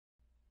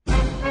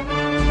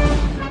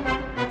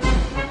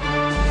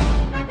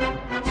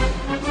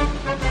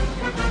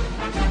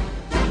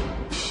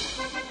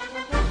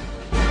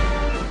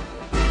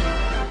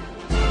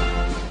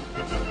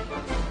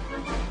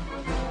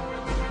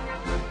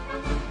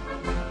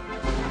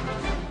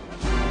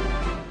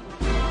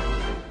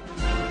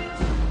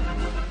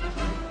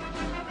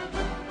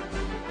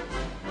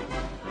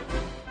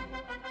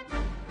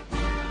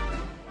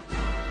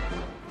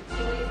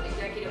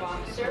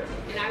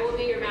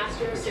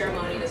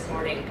this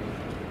morning.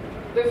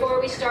 Before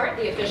we start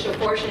the official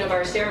portion of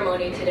our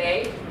ceremony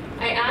today,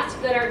 I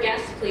ask that our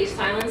guests please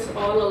silence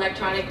all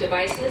electronic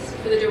devices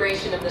for the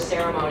duration of the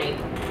ceremony.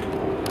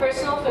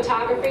 Personal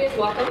photography is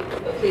welcome,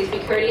 but please be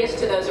courteous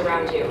to those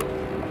around you.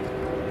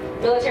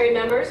 Military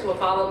members will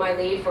follow my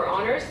lead for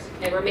honors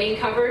and remain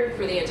covered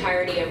for the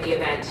entirety of the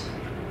event.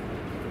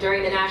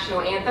 During the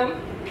national anthem,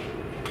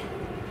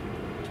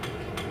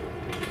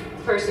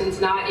 persons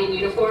not in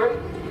uniform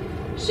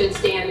should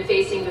stand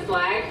facing the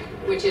flag,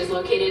 which is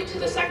located to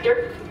the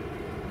sector.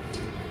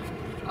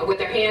 With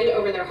their hand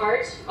over their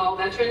heart, all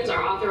veterans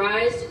are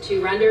authorized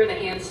to render the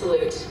hand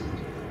salute.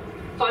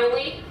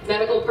 Finally,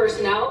 medical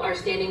personnel are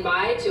standing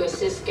by to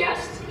assist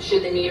guests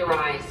should the need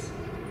arise.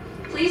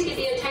 Please get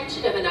the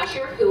attention of an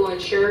usher who will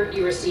ensure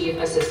you receive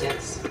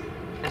assistance.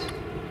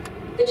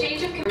 The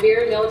change of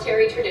revered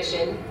military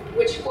tradition,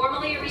 which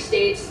formally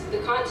restates the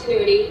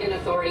continuity and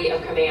authority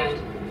of command.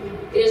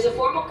 It is a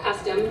formal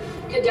custom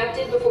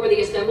conducted before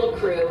the assembled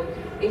crew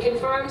and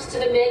confirms to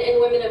the men and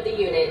women of the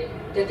unit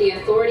that the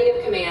authority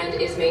of command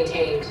is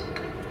maintained.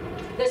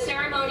 The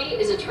ceremony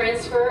is a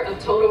transfer of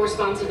total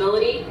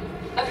responsibility,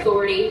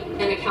 authority,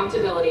 and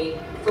accountability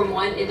from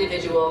one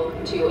individual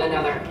to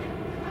another.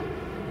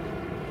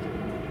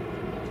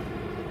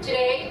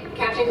 Today,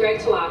 Captain Greg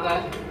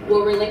Tlapa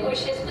will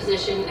relinquish his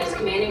position as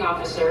commanding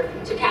officer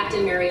to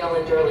Captain Mary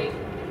Ellen Durley.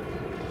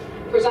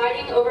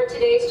 Presiding over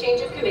today's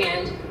change of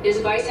command is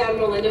Vice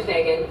Admiral Linda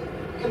Fagan,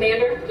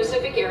 Commander,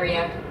 Pacific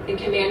Area, and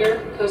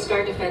Commander, Coast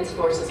Guard Defense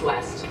Forces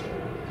West.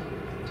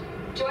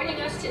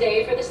 Joining us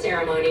today for the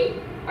ceremony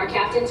are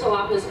Captain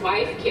Tlapa's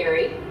wife,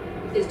 Carrie,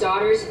 his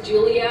daughters,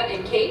 Julia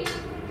and Kate,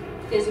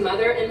 his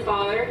mother and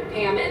father,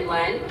 Pam and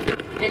Len,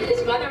 and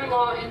his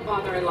mother-in-law and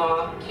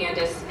father-in-law,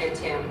 Candace and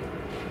Tim.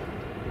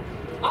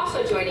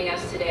 Also joining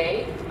us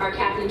today are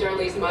Captain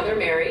Durley's mother,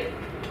 Mary,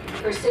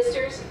 her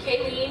sisters,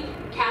 Kayleen,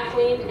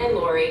 Kathleen, and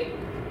Lori,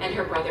 and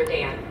her brother,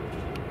 Dan.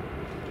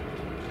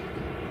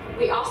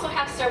 We also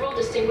have several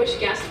distinguished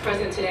guests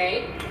present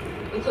today,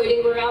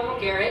 including Rear Admiral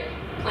Garrett,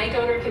 Plank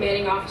Owner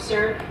Commanding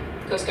Officer,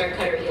 Coast Guard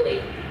Cutter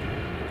Healy.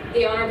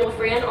 The Honorable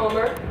Fran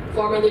Ulmer,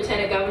 former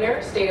Lieutenant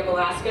Governor, State of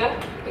Alaska,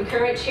 and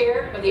current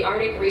Chair of the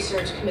Arctic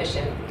Research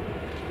Commission.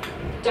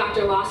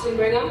 Dr. Lawson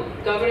Brigham,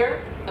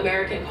 Governor,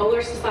 American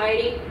Polar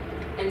Society,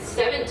 and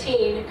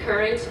 17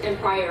 current and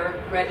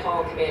prior Red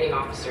Hall commanding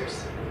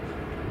officers.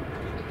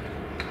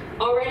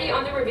 Already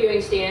on the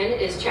reviewing stand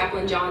is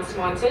Chaplain John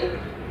Swanson,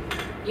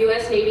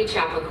 U.S. Navy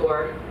Chaplain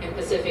Corps and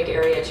Pacific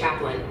Area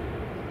Chaplain.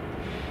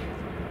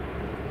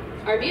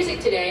 Our music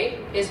today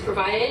is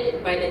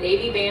provided by the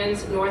Navy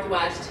Band's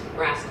Northwest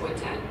Brass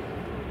Quintet.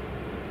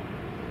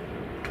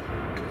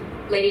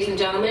 Ladies and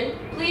gentlemen,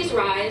 please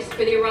rise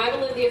for the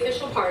arrival of the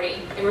official party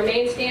and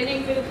remain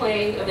standing for the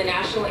playing of the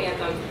national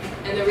anthem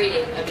and the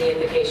reading of the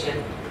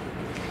invocation.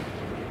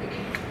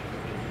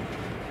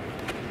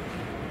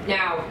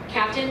 Now,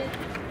 Captain,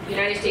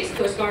 United States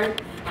Coast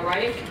Guard,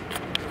 arriving.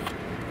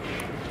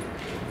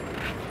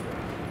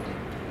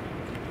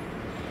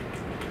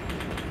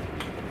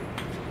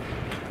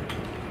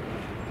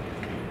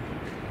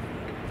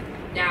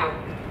 Now,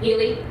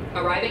 Healy,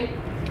 arriving.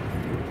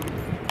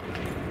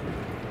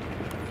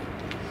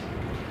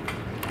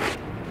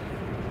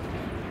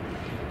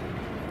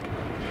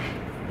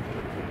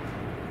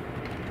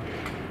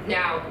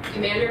 Now,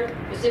 Commander,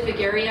 Pacific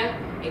Area,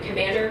 and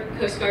Commander,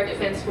 Coast Guard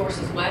Defense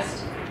Forces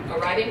West,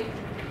 arriving.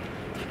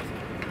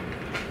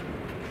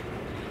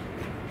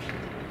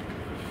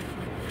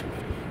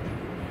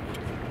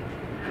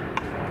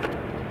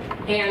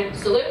 And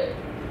salute.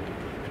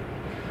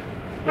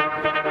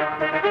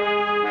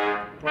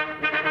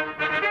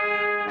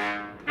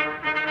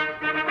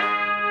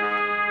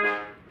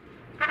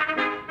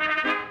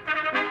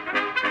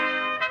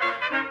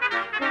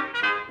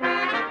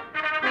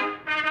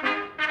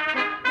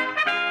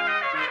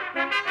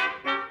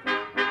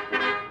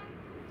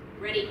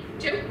 Ready,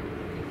 two.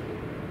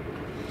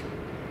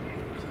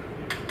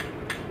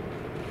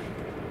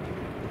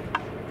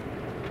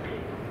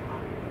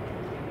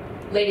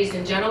 Ladies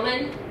and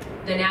gentlemen,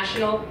 the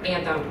national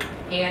anthem,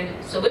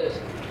 and salute.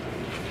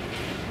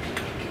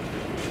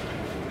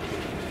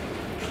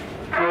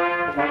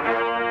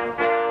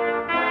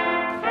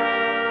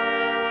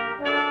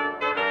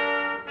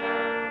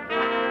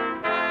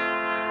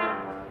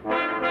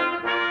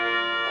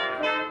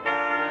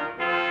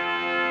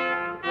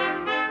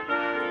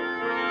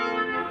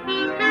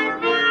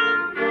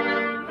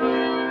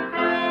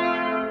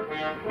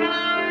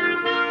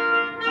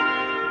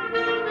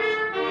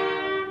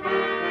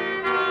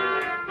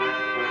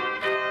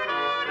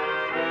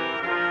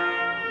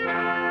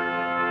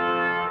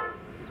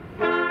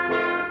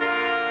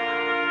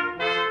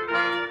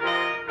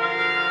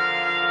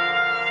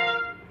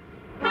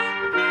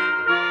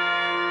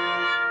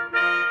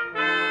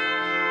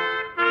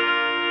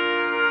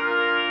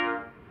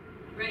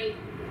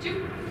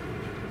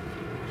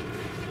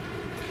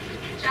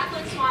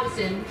 Chaplain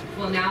Swanson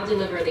will now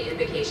deliver the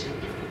invocation.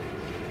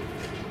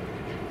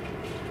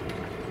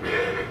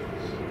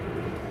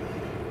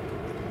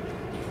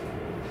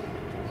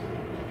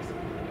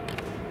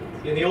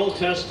 In the Old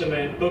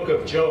Testament book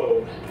of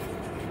Job,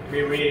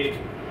 we read,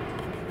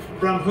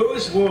 "From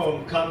whose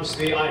womb comes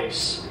the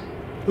ice?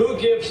 Who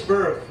gives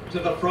birth to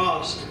the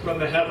frost from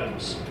the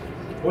heavens?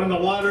 When the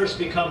waters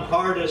become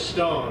hard as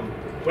stone,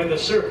 when the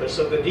surface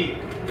of the deep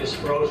is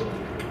frozen."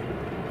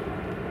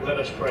 Let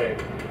us pray.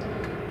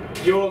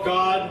 You, O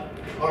God,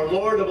 are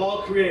Lord of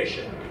all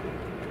creation,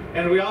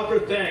 and we offer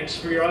thanks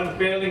for your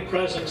unfailing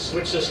presence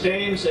which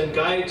sustains and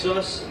guides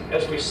us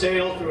as we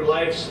sail through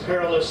life's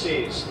perilous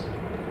seas.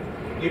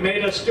 You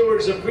made us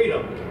stewards of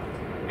freedom,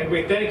 and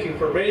we thank you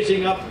for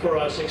raising up for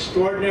us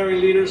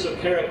extraordinary leaders of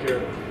character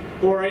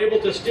who are able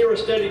to steer a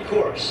steady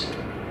course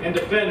and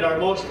defend our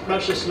most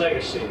precious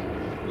legacy,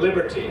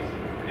 liberty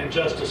and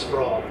justice for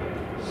all.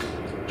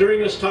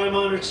 During this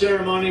time-honored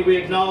ceremony, we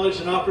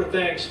acknowledge and offer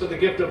thanks for the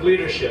gift of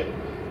leadership,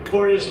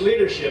 for it is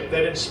leadership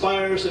that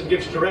inspires and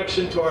gives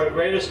direction to our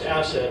greatest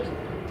asset,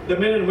 the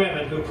men and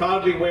women who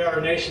proudly wear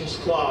our nation's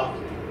cloth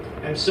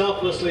and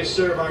selflessly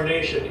serve our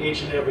nation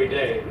each and every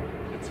day.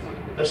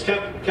 As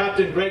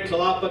Captain Greg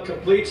Tlapa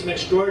completes an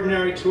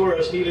extraordinary tour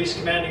as HEALY's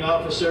commanding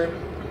officer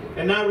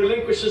and now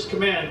relinquishes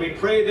command, we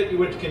pray that you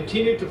would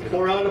continue to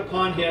pour out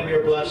upon him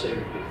your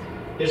blessing.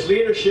 His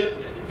leadership,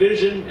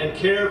 vision, and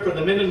care for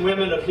the men and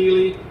women of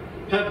HEALY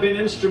have been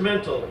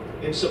instrumental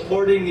in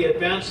supporting the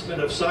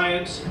advancement of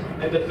science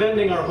and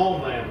defending our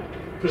homeland,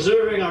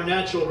 preserving our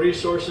natural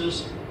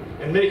resources,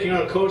 and making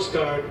our Coast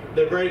Guard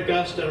the very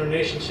best in our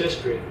nation's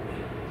history.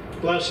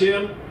 Bless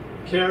him,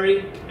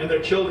 Carrie, and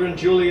their children,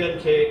 Julia and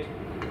Kate,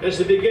 as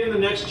they begin the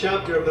next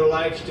chapter of their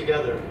lives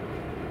together.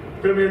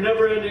 From your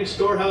never-ending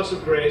storehouse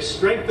of grace,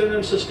 strengthen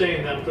and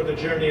sustain them for the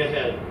journey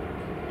ahead.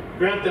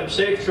 Grant them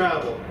safe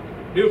travel,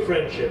 new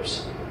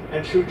friendships,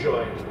 and true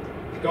joy.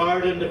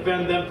 Guard and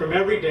defend them from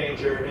every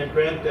danger, and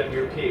grant them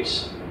your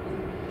peace.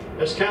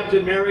 As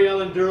Captain Mary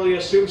Ellen Durley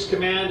assumes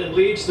command and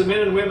leads the men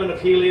and women of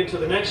HEALY into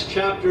the next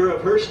chapter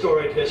of her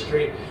storied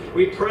history,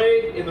 we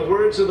pray, in the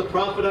words of the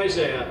prophet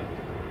Isaiah,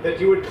 that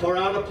you would pour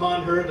out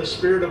upon her the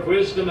spirit of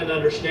wisdom and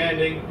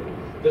understanding,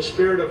 the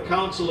spirit of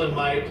counsel and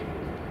might,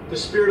 the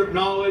spirit of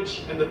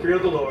knowledge and the fear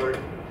of the Lord,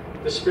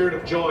 the spirit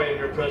of joy in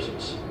your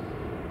presence.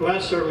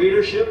 Bless her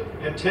leadership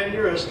and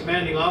tenure as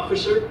commanding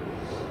officer,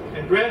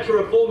 and grant her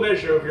a full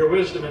measure of your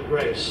wisdom and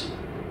grace.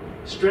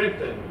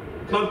 Strengthen,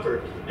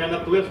 comfort, and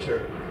uplift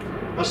her,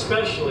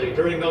 especially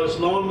during those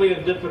lonely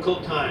and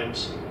difficult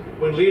times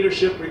when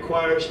leadership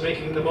requires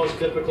making the most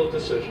difficult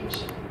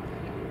decisions.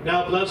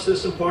 Now bless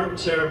this important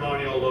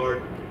ceremony, O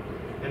Lord,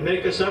 and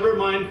make us ever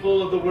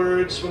mindful of the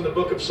words from the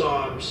book of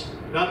Psalms,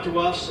 "Not to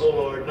us, O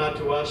Lord, not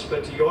to us,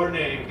 but to your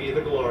name be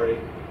the glory,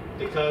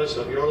 because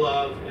of your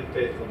love and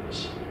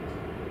faithfulness."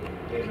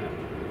 Amen.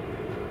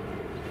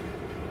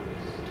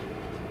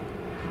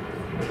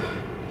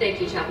 Thank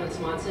you, Chaplain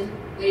Swanson.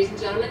 Ladies and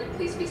gentlemen,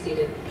 please be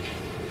seated.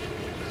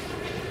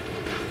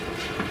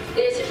 It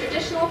is a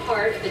traditional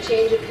part of the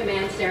change of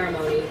command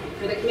ceremony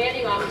for the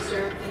commanding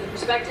officer and the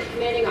prospective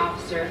commanding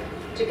officer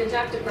to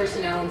conduct a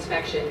personnel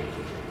inspection.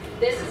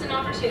 This is an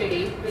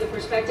opportunity for the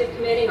prospective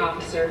commanding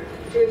officer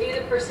to review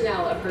the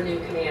personnel of her new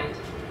command.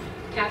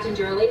 Captain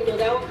Durley will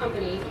now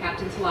accompany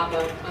Captain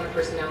Tlapa on a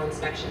personnel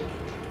inspection.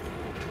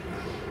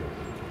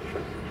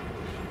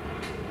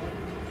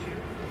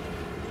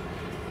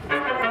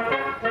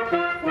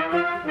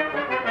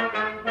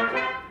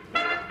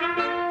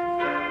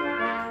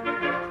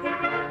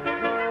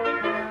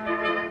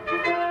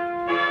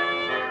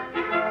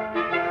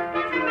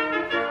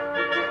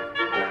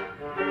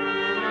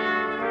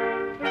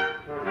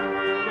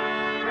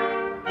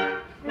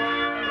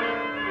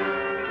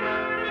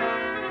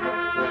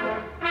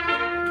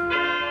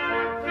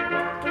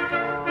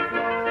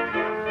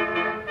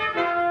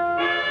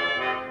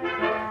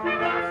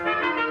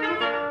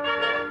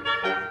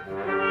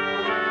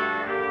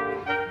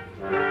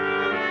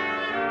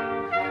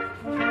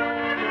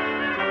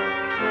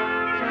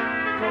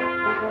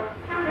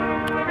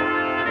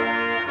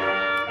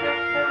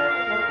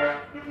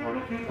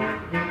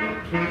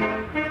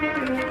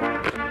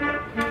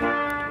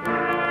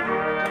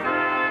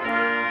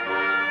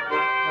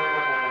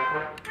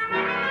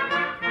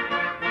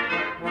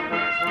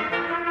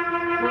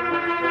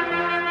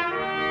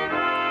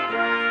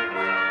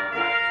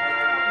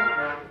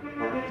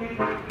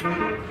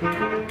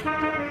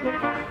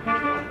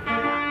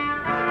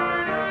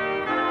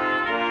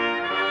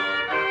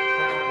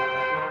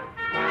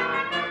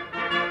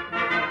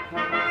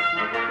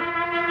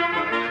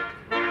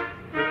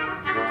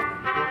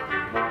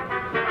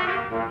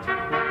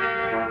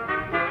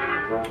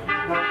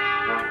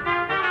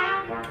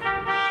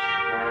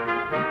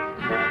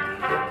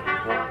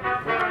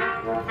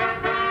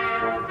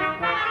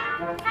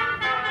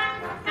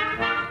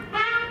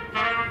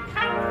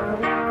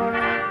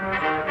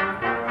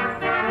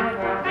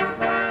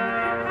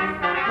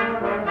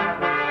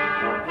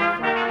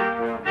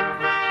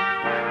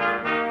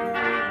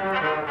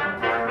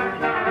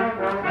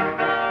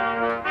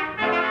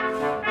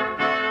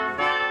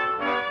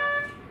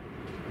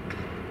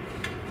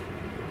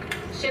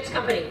 Ship's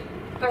company,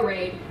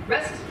 parade,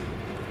 rest.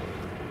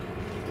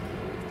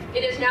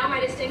 It is now my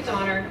distinct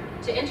honor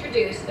to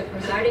introduce the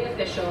presiding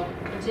official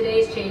for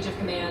today's change of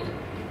command,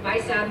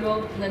 Vice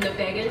Admiral Linda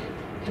Fagan,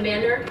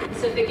 Commander,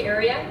 Pacific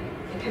Area,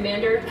 and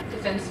Commander,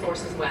 Defense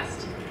Forces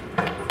West.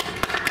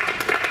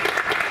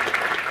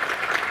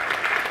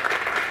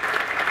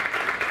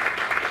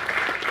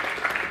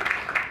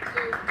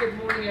 Good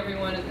morning,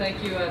 everyone, and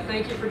thank you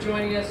for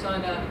joining us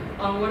on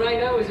what I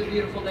know is a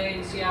beautiful day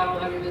in Seattle.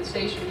 Having been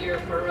stationed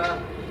here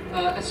for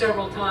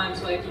several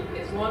times, like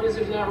as long as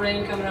there's not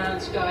rain coming out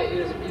of the sky, it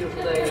is a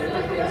beautiful day in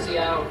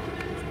Seattle.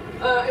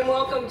 And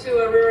welcome to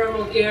Rear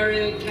Admiral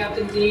Garrett,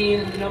 Captain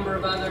Dean, and a number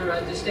of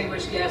other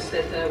distinguished guests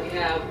that we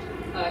have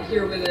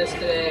here with us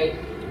today.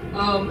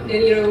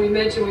 And we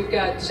mentioned we've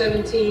got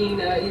 17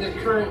 either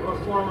current or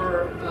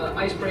former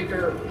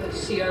icebreaker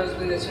COs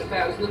with us. In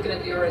fact, I was looking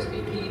at the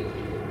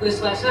RSVP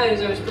list last night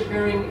as I was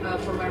preparing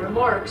for my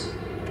remarks,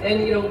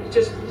 and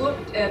just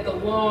looked at the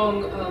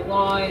long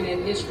line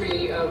and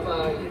history of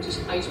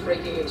just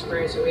ice-breaking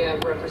experience that we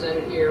have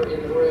represented here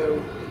in the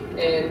room.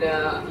 And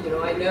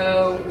I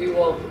know we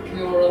will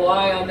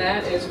rely on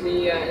that as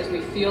we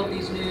field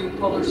these new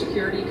polar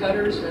security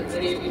cutters. As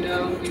many of you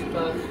know, we've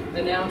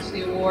announced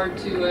the award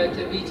to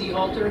VT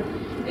Halter,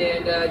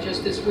 and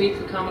just this week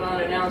the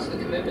Commandant announced the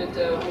commitment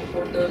to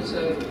import those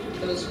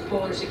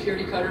polar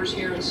security cutters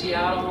here in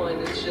Seattle, and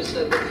it's just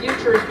the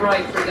future is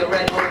bright for the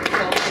Red Hawk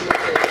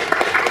development.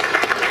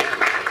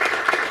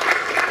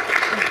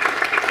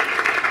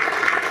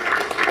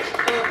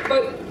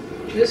 But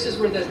this is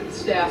where the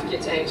staff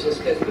gets anxious,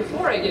 because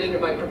before I get into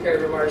my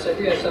prepared remarks, I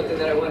do have something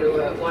that I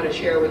want to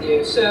share with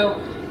you.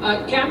 So,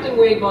 Captain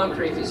Wade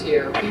Moncrief is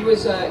here. He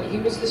was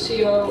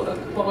the CO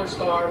of the Polar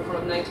Star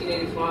from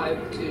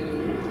 1985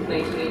 to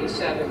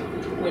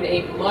 1987, when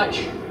a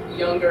much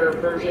younger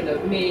version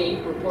of me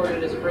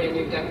reported as a brand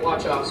new deck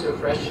watch officer,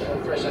 fresh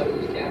out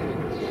of the academy.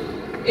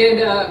 And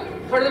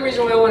part of the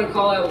reason why I want to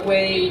call out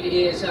Wade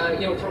is,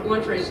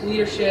 for his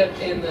leadership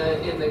and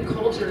the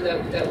culture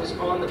that was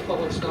on the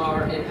Polar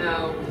Star, and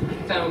how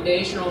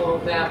foundational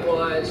that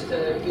was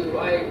to who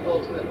I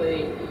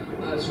ultimately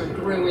sort of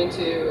grew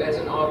into as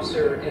an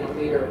officer and a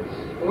leader.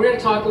 And we're going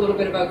to talk a little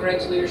bit about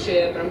Greg's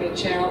leadership, and I'm going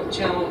to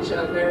challenge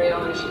Mary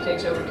Ellen as she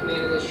takes over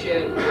command of this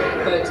ship.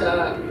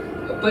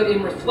 But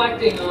in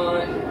reflecting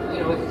on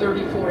a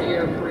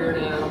 34-year career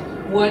now,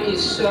 what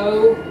is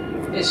so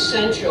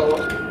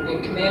essential,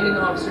 and commanding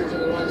officers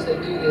are the ones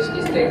that do this,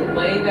 is they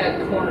lay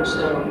that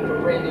cornerstone for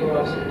brand new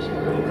officers.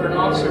 For an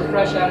officer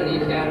fresh out of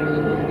the academy,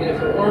 and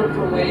if it weren't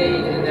for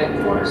Wade and that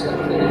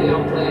cornerstone that he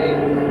helped lay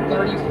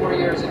 34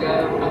 years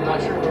ago, I'm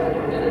not sure where we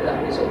would have ended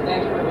up. So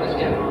thank you very much,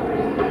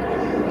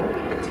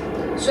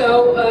 Captain.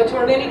 So to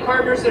our many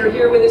partners that are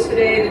here with us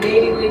today, the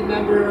Navy League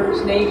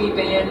members, Navy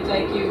band,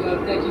 thank you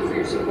for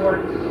your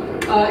support.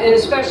 And a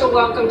special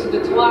welcome to the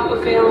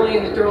Tlapa family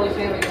and the Durley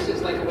family. This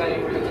is like a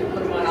wedding ring.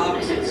 Put them on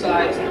opposite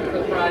sides,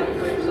 the bride and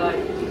groom side.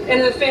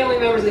 And the family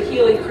members, the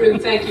HEALY crew,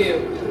 thank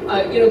you.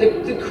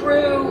 The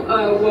crew,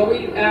 well,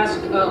 we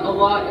ask a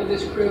lot of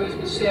this crew as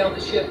we sail the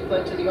ship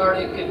to the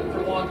Arctic and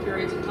for long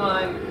periods of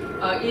time.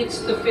 It's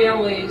the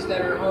families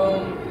that are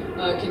home,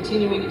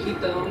 continuing to keep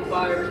the home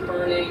fires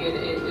burning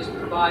and just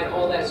provide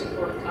all that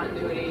support and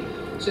continuity,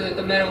 so that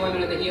the men and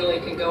women of the HEALY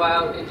can go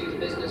out and do the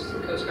business the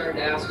Coast Guard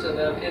asks of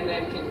them, and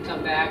then can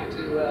come back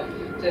to a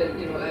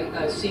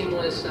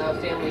seamless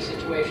family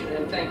situation.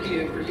 And thank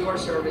you for your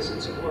service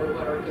and support of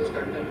what our Coast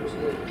Guard members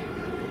do.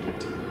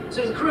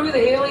 So the crew of the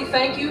HEALY,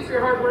 thank you for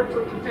your hard work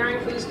for preparing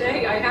for this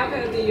day. I have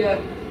had the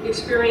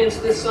experience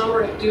this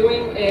summer of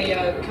doing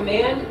a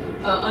command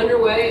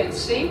underway at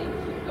sea.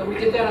 We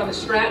did that on the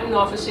Stratton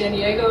off of San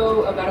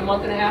Diego about a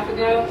month and a half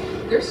ago.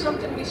 There's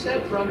something to be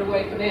said for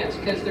underway commands,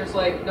 because there's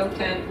like no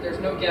tent, there's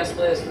no guest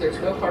list, there's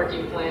no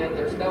parking plan,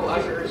 there's no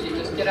ushers. You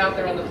just get out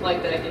there on the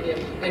flight deck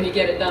and you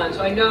get it done.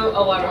 So I know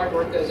a lot of hard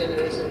work goes into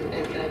this, and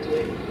thank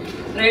you.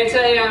 And I can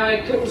tell you,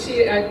 I couldn't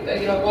see it.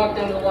 I walked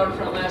down to the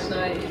waterfront last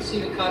night. You can see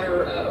the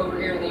cutter over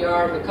here in the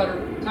yard. The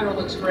cutter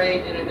looks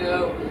great, and I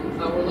know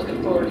we're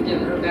looking forward to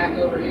getting her back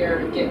over here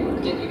and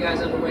getting you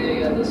guys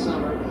underway this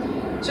summer.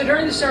 So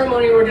during the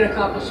ceremony, we're going to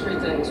accomplish three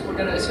things. We're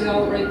going to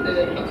celebrate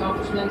the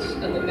accomplishments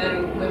of the men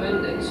and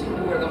women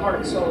who are the heart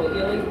and soul of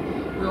HEALY.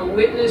 We will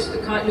witness the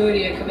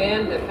continuity of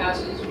command that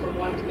passes from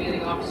one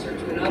commanding officer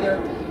to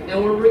another,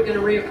 and we're going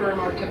to reaffirm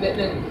our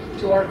commitment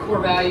to our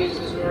core values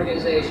as an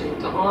organization,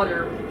 to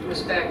honor,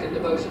 respect, and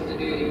devotion to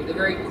duty, the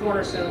very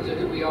cornerstones of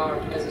who we are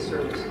as a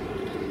service.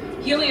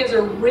 HEALY has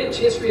a rich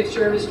history of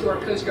service to our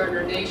Coast Guard and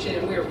our nation,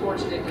 and we are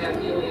fortunate to have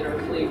HEALY in our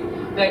fleet.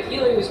 In fact,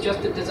 HEALY was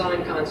just a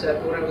design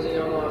concept when I was a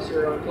young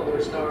officer on Polar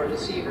Star. To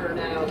see her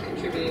now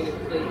contributing to the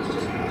fleet is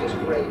just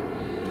great.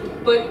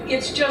 But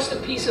it's just a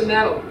piece of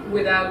metal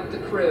without the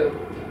crew.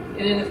 And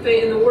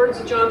in the words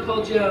of John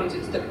Paul Jones,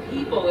 it's the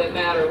people that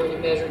matter when you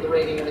measure the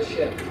rating of the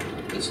ship.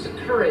 It's the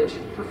courage,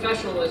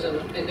 professionalism,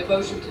 and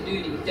devotion to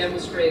duty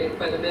demonstrated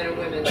by the men and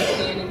women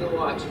standing the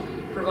watch,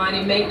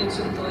 providing maintenance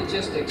and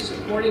logistics,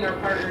 supporting our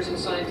partners in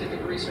scientific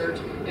research,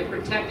 and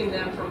protecting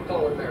them from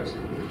polar bears.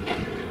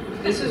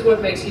 This is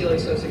what makes HEALY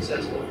so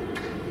successful.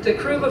 The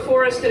crew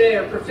before us today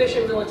are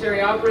proficient military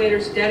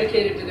operators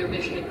dedicated to their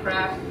mission and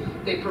craft,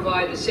 They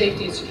provide the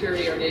safety and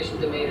security our nation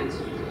demands.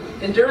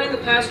 And during the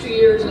past 2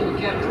 years under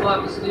Captain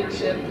Tlapa's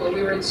leadership, while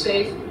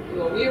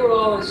we were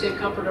all in safe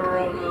comfort of our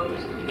own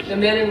homes, the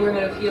men and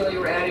women of HEALY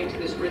were adding to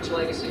this rich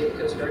legacy of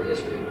Coast Guard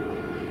history.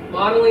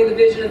 Modeling the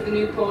vision of the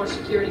new polar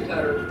security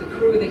cutter, the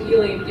crew of the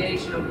HEALY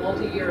engaged in a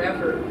multi-year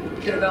effort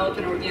to develop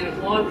an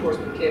organic law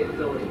enforcement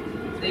capability.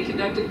 They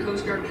conducted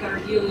Coast Guard Cutter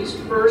HEALY's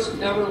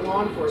first ever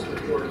law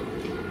enforcement report,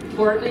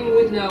 partnering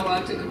with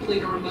NOAA to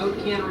complete a remote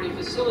cannery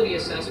facility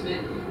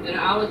assessment in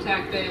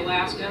Allatack Bay,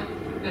 Alaska,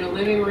 and a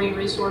living marine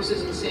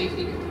resources and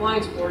safety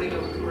compliance boarding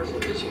of a commercial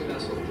fishing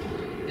vessel.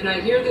 And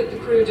I hear that the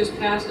crew just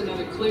passed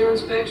another clear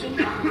inspection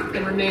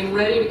and remain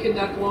ready to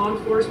conduct law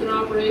enforcement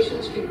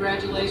operations.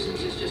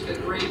 Congratulations, it's just a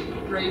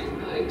great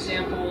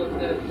example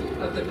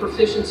of the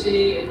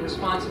proficiency and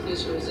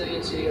responsiveness and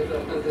resiliency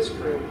of this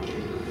crew.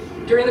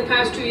 During the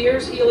past 2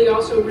 years, HEALY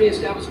also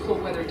reestablished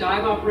cold weather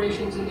dive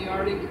operations in the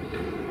Arctic,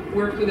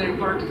 worked with an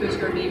embarked Coast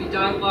Guard Navy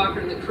dive blocker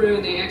and the crew,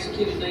 and they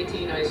executed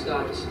 19 ice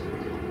dives.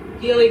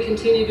 HEALY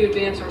continued to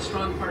advance our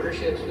strong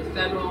partnerships with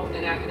federal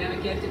and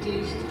academic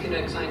entities to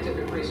conduct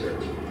scientific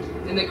research.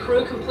 And the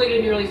crew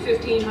completed nearly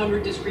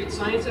 1,500 discrete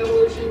science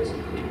evolutions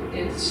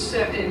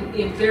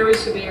in very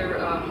severe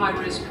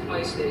high-risk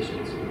ice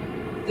stations.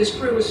 This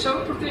crew was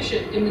so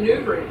proficient in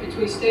maneuvering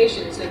between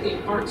stations that the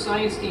embarked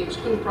science teams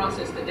couldn't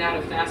process the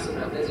data fast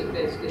enough, as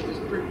it was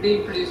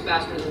being produced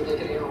faster than they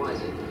could analyze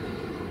it.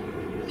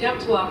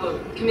 Captain Tlapa,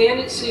 command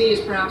at sea is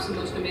perhaps the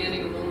most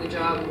demanding and lonely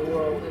job in the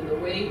world, and the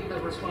weight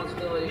of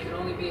responsibility can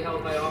only be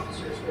held by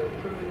officers who have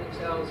proven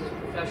themselves as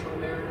professional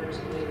mariners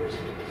and leaders.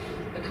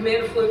 A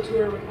command afloat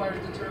tour requires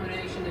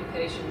determination and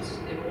patience,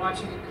 and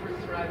watching a crew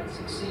thrive and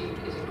succeed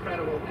is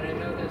incredible, and I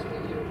know that's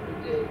what your crew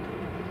did.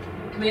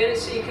 Command at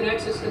sea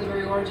connects us to the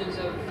very origins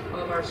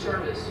of our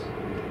service.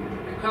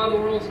 Recall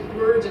the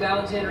words of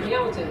Alexander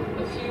Hamilton: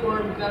 "A few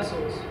armed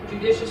vessels,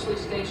 judiciously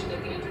stationed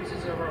at the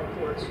entrances of our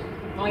ports,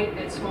 might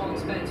at small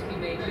expense be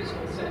made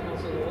useful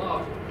sentinels of the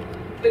law."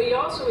 But he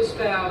also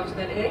espoused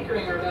that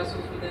anchoring our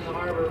vessels within the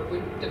harbor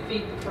would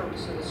defeat the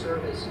purpose of the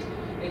service.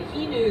 And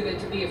he knew that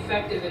to be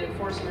effective in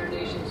enforcing our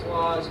nation's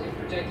laws and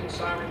protecting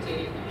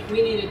sovereignty,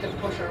 we needed to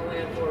push our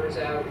land borders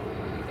out.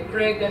 And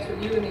Greg, that's what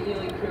you and the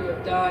HEALY crew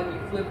have done.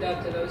 You've lived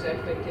up to those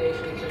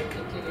expectations and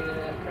continued in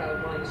that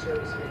proud line of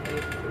service, and I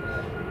thank you for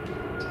that.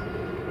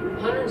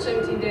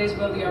 117 days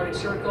above the Arctic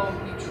Circle,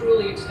 you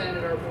truly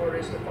extended our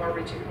borders to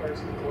far-reaching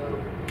parts of the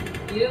globe.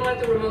 You didn't let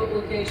the remote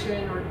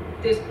location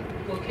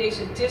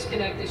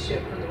disconnect this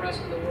ship from the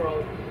rest of the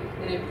world.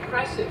 An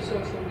impressive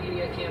social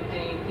media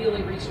campaign.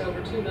 HEALY reached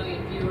over 2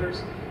 million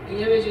viewers. The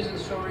images and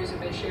stories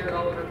have been shared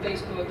all over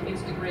Facebook,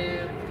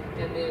 Instagram,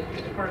 and the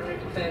Department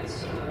of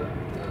Defense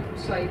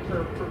site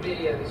for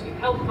videos. You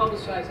helped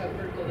publicize how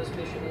critical this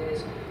mission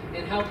is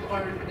and help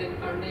our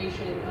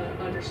nation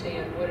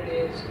understand what it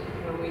is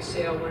when we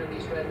sail one of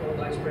these red mold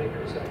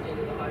icebreakers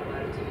into the high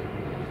latitude.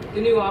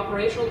 The new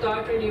operational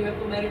doctrine you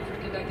implemented for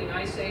conducting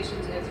ice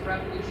stations has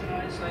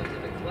revolutionized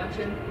scientific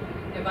collection.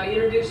 And by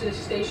introducing a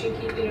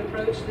station-keeping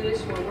approach to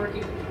this, we're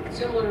working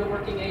similar to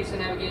working aids in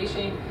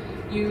navigation.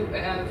 You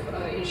have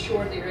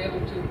ensured that you're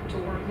able to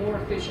work more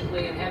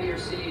efficiently in heavier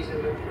seas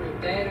and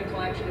improve data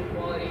collection and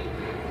quality.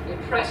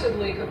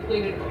 Impressively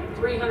completed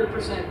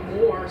 300%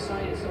 more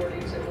science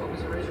sortings than what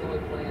was originally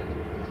planned.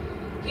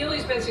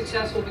 HEALY's been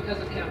successful because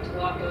of Captain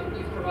Tlapa.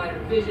 You've provided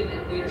vision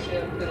and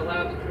leadership that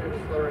allowed the crew to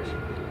flourish.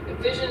 And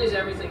vision is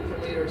everything for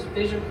leaders.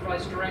 Vision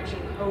provides direction,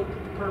 hope,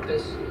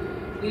 purpose.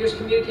 Leaders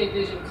communicate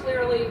vision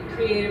clearly,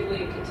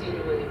 creatively, and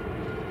continually.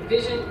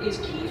 Vision is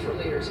key for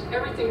leaders.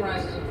 Everything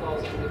rises and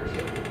falls in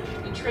leadership.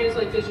 You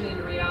translate vision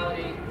into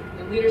reality,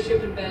 and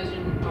leadership and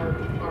vision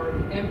are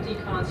empty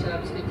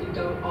concepts if you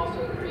don't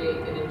also create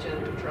and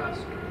engender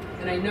trust.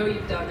 And I know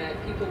you've done that.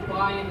 People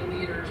buy into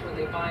leaders when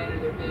they buy into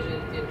their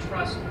vision, and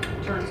trust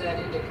turns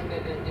that into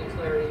commitment and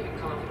clarity and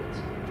confidence.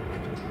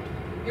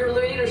 Your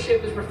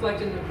leadership is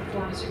reflected in the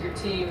performance of your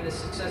team and the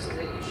successes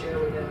that you share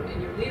with them.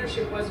 And your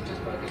leadership wasn't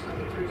just focused on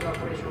the crew's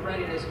operational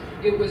readiness,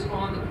 it was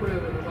on the crew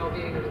and the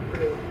well-being of the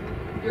crew.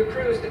 Your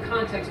crew is the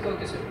context,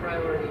 focus, and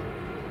priority,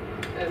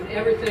 and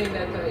everything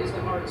that is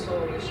the heart and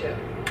soul of the ship.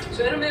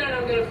 So in a minute,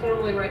 I'm going to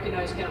formally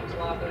recognize Captain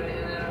Tlapa,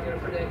 and then I'm going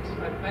to predict,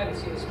 I haven't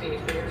seen the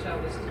speech, but here's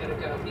how this is going to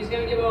go. He's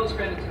going to give all his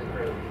credit to the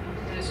crew.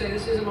 And I say,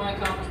 this isn't my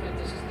accomplishment,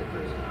 this is the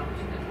crew's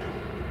accomplishment.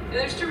 And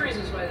there's two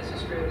reasons why this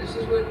is true. This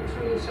is what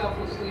true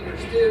selfless leaders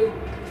do,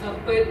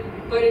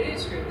 but it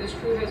is true. This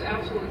crew has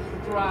absolutely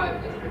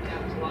thrived under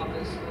Captain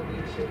Tlapa's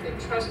leadership. They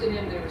trusted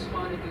him, they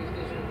responded to his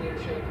vision of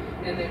leadership,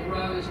 and they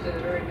rose to the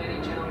very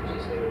many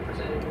challenges they were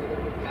presented with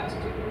over the past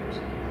 2 years.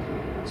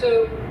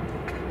 So,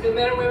 the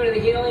men and women of the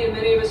HEALY, and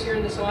many of us here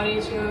in this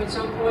audience, you know, at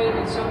some point,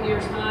 in some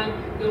years' time,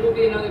 there will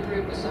be another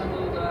group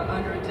assembled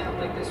under a tent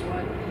like this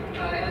one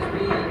as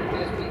we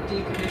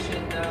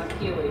decommission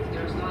HEALY.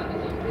 There's not a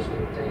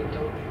decommissioning date.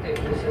 Don't take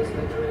this as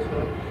that there is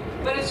one.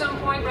 But at some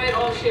point, right,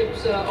 all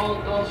ships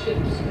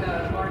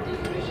are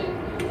decommissioned,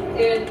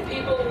 and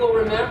people will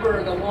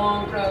remember the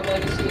long, proud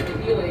legacy of the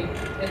HEALY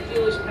and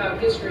HEALY's proud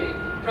history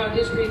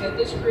that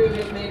this crew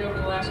has made over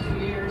the last 2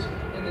 years,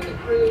 and then the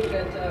crew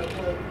that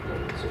will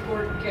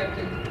support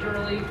Captain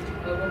Durley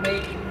will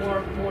make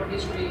more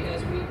history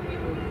as we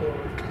move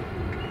forward.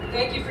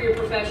 Thank you for your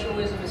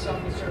professionalism and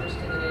selfless service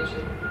to the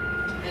nation.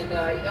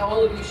 And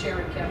all of you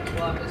sharing Captain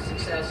Tlapa's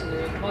success, and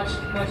there's much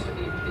to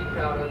be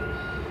proud of.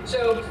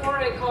 So before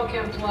I call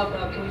Captain Tlapa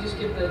up, can we just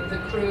give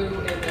the crew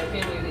and the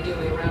family of the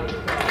Healy a round of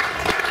applause?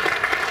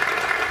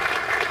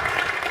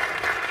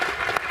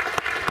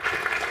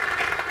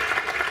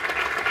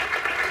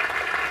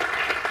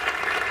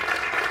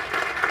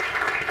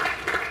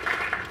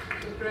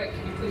 So Greg,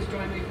 can you please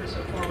join me for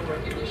some formal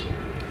recognition?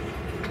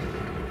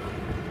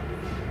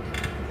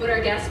 Would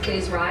our guests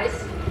please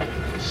rise?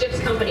 Ship's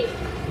company,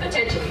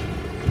 attention.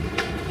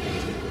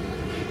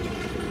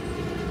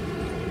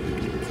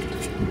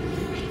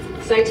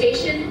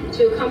 Citation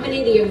to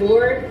accompany the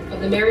award of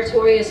the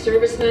Meritorious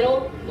Service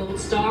Medal, Gold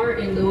Star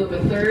in lieu of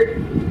a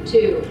third,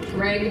 to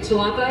Greg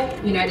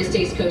Tlapa, United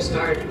States Coast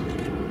Guard.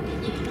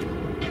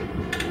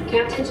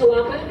 Captain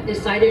Tlapa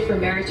is cited for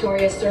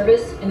meritorious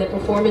service in the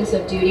performance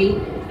of duty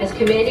as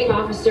Commanding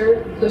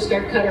Officer, Coast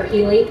Guard Cutter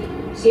Healy,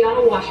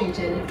 Seattle,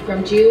 Washington,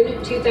 from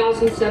June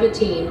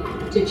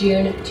 2017 to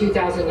June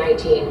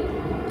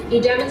 2019. He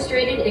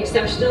demonstrated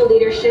exceptional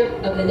leadership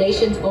of the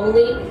nation's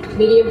only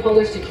medium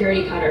polar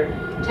security cutter,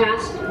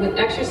 tasked with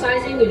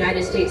exercising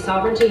United States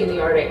sovereignty in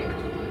the Arctic.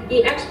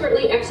 He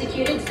expertly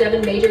executed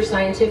 7 major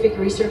scientific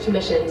research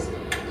missions,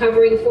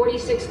 covering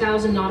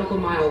 46,000 nautical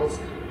miles,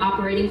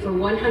 operating for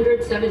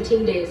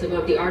 117 days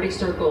above the Arctic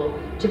Circle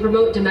to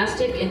promote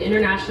domestic and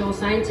international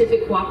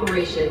scientific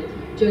cooperation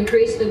to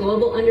increase the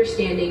global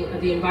understanding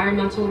of the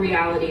environmental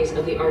realities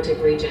of the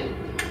Arctic region.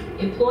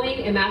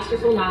 Employing a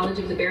masterful knowledge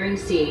of the Bering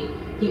Sea,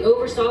 he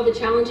oversaw the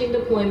challenging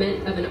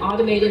deployment of an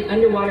automated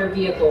underwater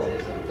vehicle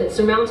that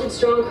surmounted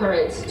strong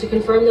currents to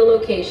confirm the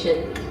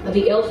location of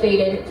the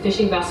ill-fated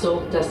fishing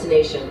vessel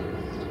destination.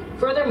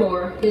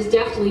 Furthermore, his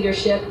deft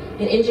leadership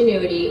and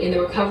ingenuity in the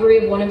recovery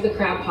of one of the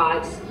crab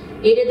pots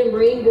aided the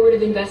Marine Board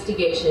of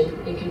Investigation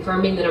in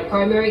confirming that a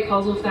primary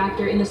causal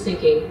factor in the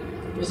sinking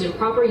was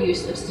improper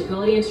use of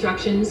stability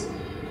instructions,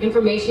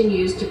 information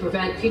used to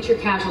prevent future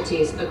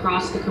casualties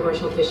across the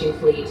commercial fishing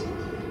fleet.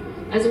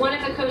 As one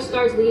of the Coast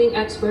Guard's leading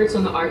experts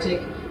on the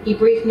Arctic, he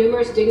briefed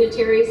numerous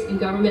dignitaries and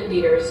government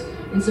leaders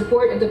in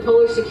support of the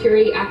Polar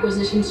Security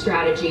Acquisition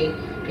Strategy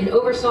and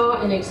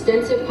oversaw an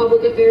extensive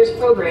public affairs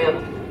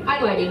program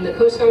highlighting the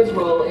Coast Guard's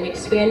role in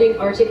expanding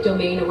Arctic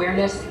domain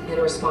awareness and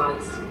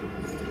response.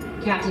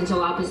 Captain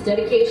Tlapa's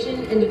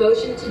dedication and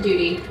devotion to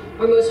duty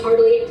are most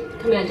heartily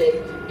commended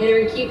and are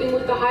in keeping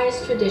with the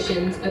highest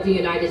traditions of the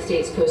United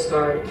States Coast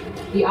Guard.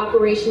 The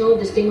operational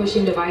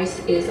distinguishing device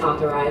is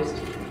authorized.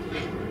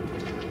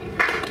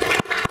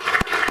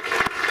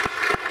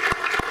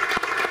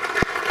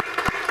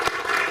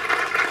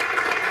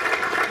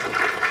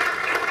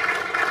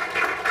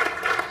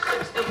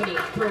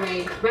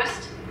 Parade.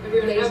 Rest.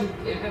 Everyone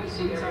have a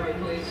seat, everybody,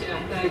 please.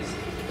 Yeah, thanks.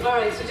 All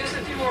right, so just a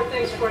few more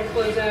things before I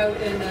close out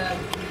and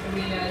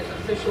we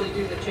officially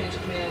do the change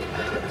of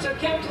command. So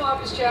Captain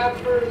Tlapa's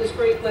chapter, this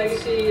great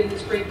legacy and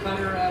this great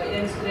cutter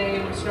ends today,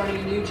 and we're starting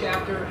a new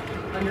chapter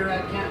under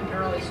Captain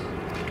Durley's.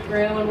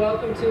 Mary Ellen,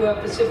 welcome to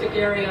Pacific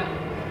area.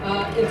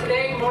 And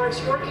today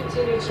marks your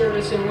continued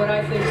service in what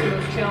I think is the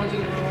most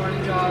challenging and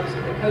rewarding jobs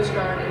in the Coast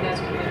Guard, and that's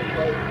command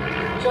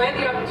float. So I had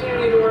the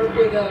opportunity to work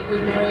with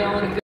Mary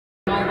Ellen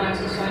my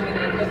last assignment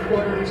at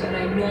headquarters, and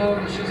I know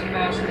that she's a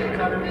passionate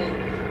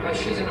cutterman.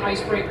 She's an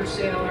icebreaker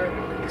sailor.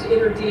 It's in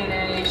her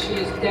DNA. She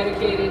is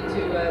dedicated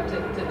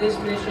to this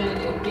mission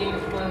and being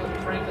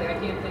afloat. Frankly, I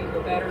can't think of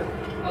a better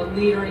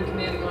leader and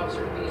commanding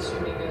officer to be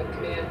assuming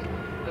command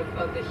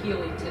of the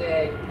Healy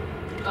today.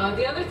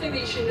 The other thing that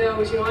you should know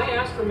is, I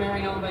asked for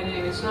Mary Ellen by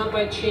name. It's not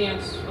by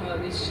chance.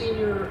 These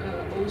senior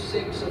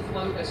 06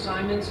 afloat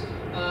assignments,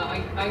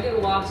 I get a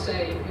lot of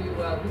say in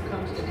who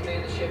comes to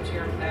command the ships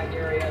here in the PAC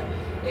area.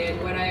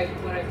 And when I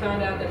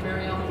found out that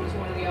Mary Ellen was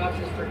one of the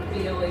options for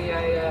HEALY,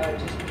 I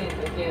just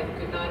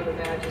could not have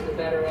imagined a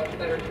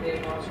better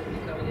commanding officer to be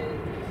coming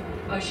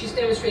in. She's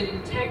demonstrated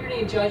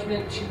integrity and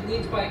judgment. She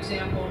leads by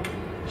example.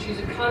 She's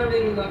a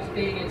cutterman who loves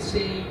being at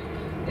sea,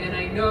 and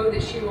I know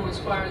that she will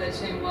inspire that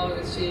same love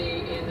at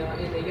sea in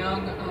the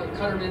young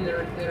cuttermen that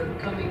are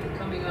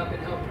coming up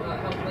and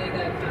help lay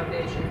that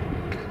foundation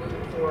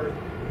moving forward.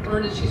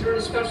 She's earned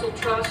a special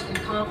trust and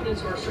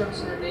confidence of our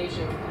service in our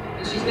nation.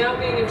 And she's now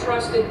being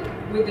entrusted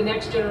with the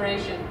next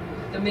generation,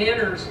 the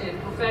manners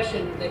and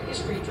profession, the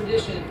history,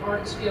 tradition, art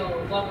and skill,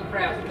 and love of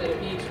craft that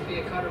it means to be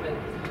a cutterman.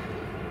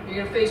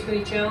 You're going to face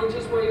many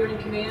challenges while you're in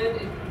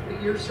command,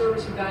 but your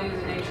service and value to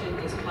the nation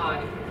is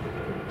high.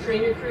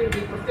 Train your crew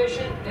to be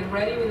proficient and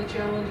ready when the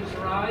challenges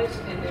arise,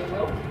 and they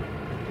will.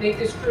 Make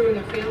this crew and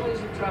their families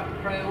your top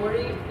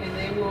priority, and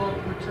they will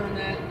return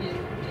that in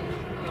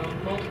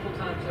multiple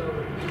times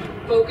over.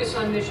 Focus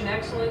on mission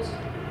excellence,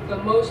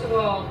 but most of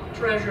all,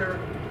 treasure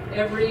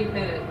every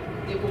minute.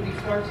 It will be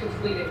far too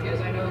fleeting, as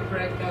I know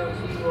Greg knows.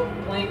 You will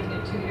blink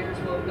and 2 years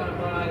will have gone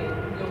by,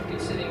 and you'll be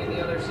sitting in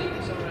the other seat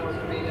and someone else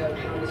will be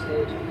on the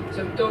stage.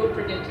 So don't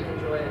forget to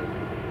enjoy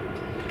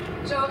it.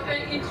 So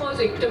in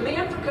closing,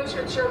 demand for Coast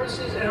Guard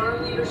services and our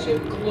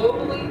leadership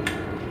globally,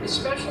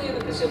 especially in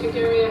the Pacific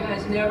area,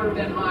 has never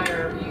been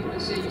higher.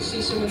 You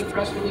see some of the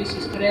press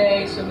releases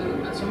today, some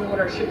of what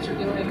our ships are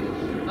doing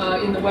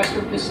in the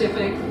Western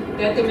Pacific.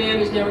 That demand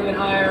has never been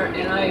higher,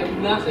 and I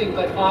am nothing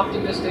but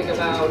optimistic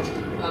about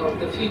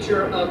the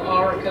future of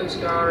our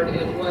Coast Guard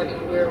and what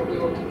and where we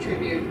will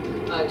contribute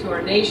to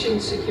our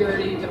nation's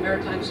security, to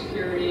maritime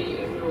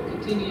security, and we will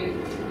continue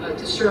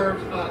to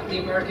serve the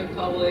American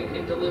public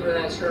and deliver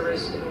that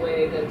service in a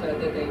way that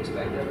they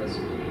expect of us.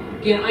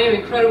 Again, I am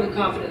incredibly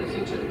confident in the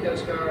future of the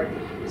Coast Guard.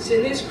 So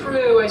in this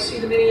crew, I see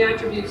the many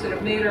attributes that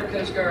have made our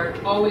Coast Guard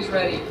always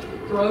ready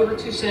for over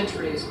 2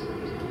 centuries.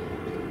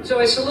 So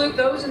I salute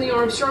those in the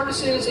armed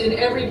services in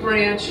every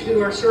branch who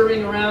are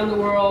serving around the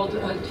world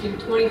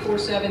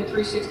 24/7,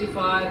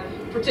 365.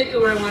 In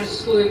particular, I want to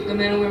salute the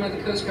men and women of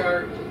the Coast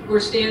Guard who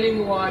are standing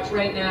the watch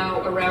right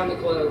now around the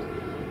globe.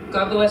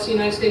 God bless the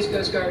United States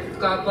Coast Guard.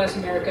 God bless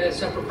America.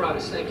 Semper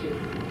Paratus. Thank you.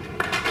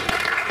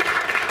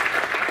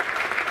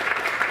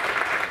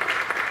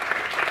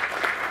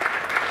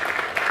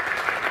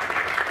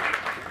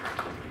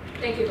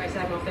 Thank you, Vice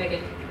Admiral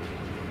Fagan.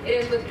 It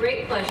is with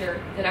great pleasure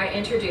that I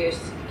introduce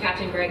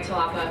Captain Greg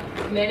Tlapa,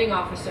 Commanding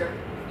Officer,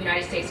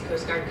 United States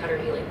Coast Guard Cutter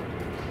HEALY.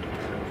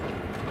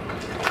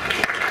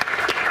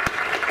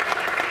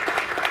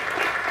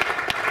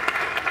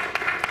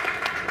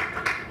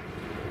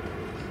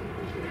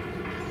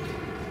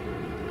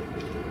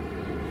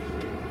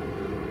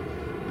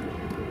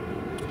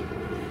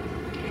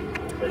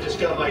 I just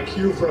got my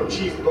cue from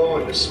Chief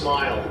Bowen to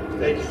smile.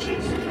 Thank you,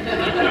 Chief.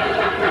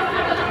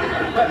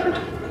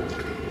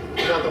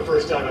 Not the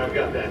first time I've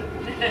got that.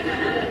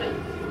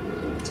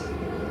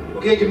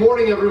 Okay, good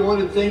morning everyone,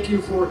 and thank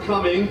you for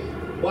coming.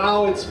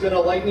 Wow, it's been a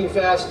lightning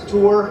fast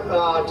tour.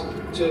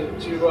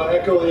 To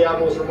echo the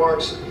Admiral's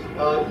remarks,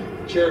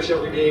 cherish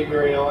every day,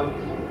 Mary Ellen.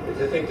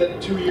 I think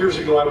that 2 years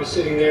ago I was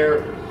sitting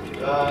there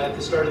at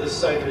the start of this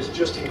assignment. It's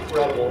just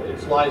incredible. It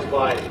flies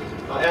by.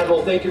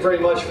 Admiral, thank you very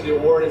much for the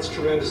award. It's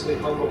tremendously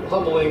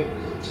humbling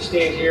to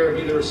stand here and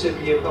be the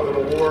recipient of an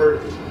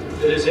award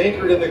that is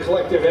anchored in the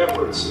collective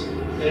efforts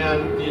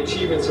and the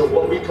achievements of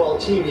what we call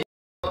Team HEALY,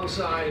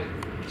 alongside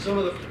some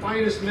of the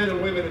finest men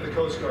and women in the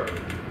Coast Guard.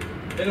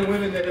 Men and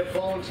women that have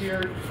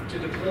volunteered to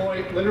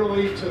deploy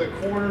literally to the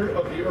corner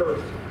of the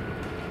earth,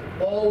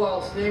 all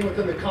while staying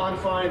within the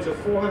confines of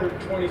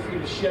 420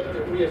 feet of ship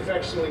that we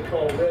affectionately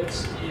call Red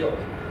Steel.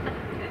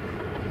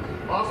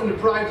 Often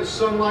deprived of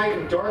sunlight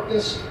and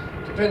darkness,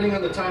 depending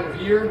on the time of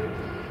year,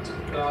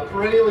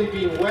 perennially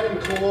being wet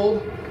and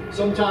cold,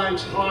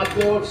 sometimes hot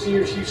though if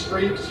Senior Chief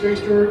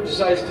Straister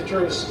decides to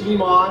turn the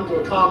steam on to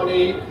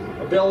accommodate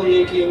a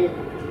belly-aching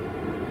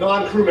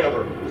non-crew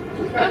member.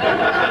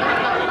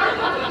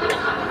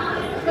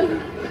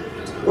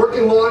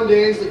 Working long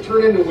days that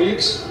turn into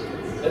weeks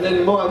and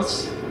then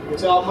months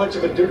without much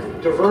of a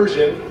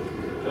diversion,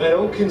 and I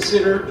don't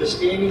consider the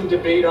standing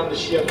debate on the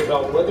ship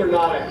about whether or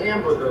not a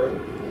hamburger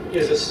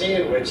is a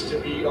sandwich to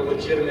be a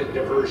legitimate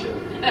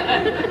diversion.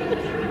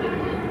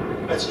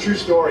 That's a true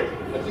story.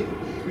 I think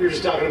we were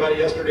just talking about it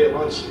yesterday at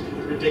lunch.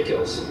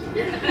 Ridiculous.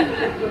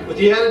 With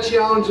the added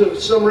challenge of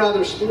some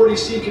rather sporty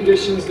sea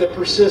conditions that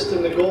persist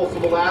in the Gulf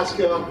of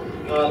Alaska,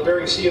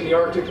 Bering Sea, and the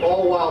Arctic,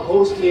 all while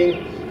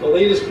hosting the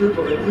latest group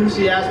of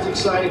enthusiastic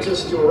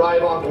scientists to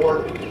arrive on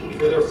board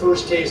for their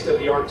first taste of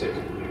the Arctic.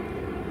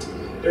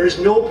 There is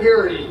no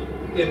parity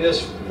in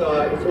this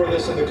for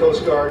this in the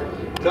Coast Guard,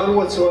 none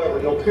whatsoever.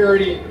 No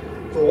parity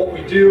for what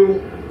we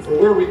do, for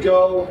where we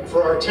go,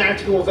 for our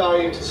tactical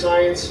value to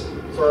science,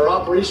 for our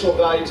operational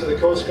value to the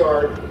Coast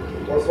Guard,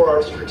 or for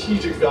our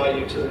strategic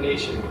value to the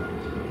nation.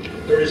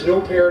 There is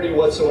no parity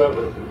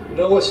whatsoever.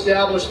 No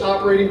established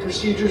operating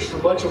procedures for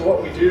much of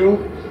what we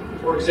do.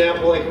 For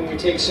example, like when we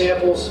take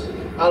samples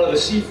out of the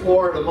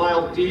seafloor at a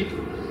mile deep,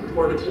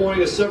 or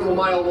deploying a several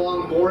mile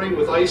long mooring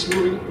with ice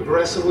moving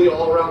aggressively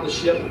all around the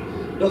ship.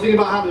 Nothing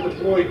about how to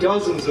deploy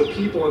dozens of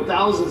people and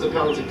thousands of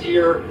pounds of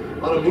gear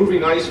on a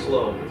moving ice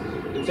floe.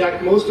 In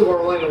fact, most of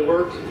our line of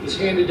work is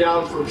handed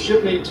down from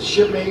shipmate to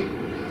shipmate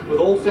with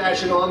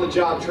old-fashioned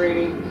on-the-job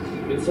training,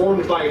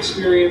 informed by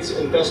experience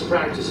and best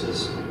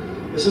practices.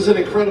 This is an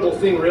incredible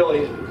thing,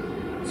 really,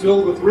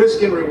 filled with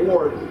risk and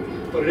reward,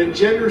 but it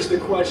engenders the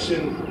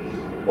question,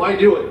 why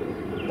do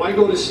it? Why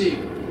go to sea?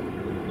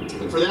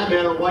 And for that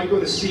matter, why go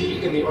to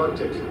sea in the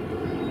Arctic,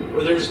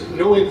 where there's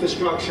no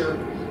infrastructure,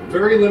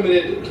 very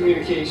limited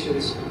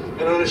communications,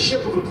 and on a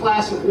ship of a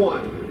class of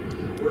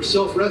 1, where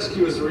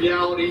self-rescue is the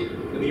reality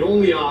and the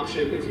only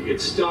option if you get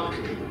stuck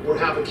or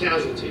have a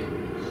casualty.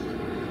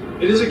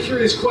 It is a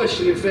curious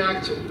question, in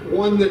fact,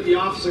 one that the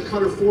Office of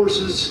Cutter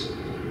Forces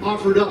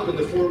offered up in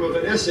the form of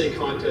an essay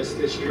contest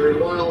this year, and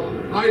while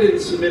I didn't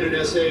submit an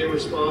essay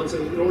response,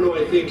 and nor do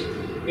I think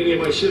any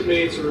of my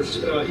shipmates or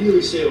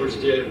HEALY sailors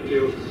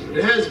do,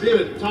 it has been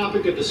a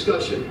topic of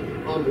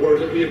discussion on board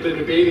that we have been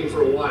debating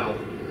for a while.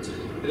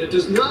 And it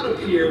does not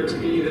appear to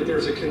be that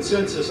there's a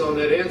consensus on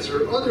that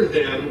answer other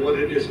than what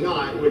it is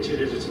not, which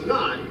it is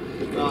not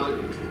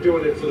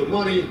doing it for the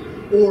money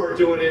or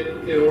doing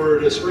it in order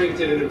to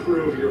strengthen and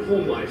improve your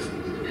home life.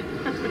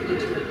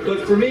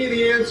 But for me,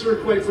 the answer,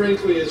 quite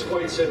frankly, is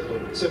quite simple.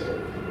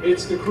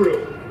 It's the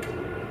crew.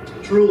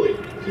 Truly,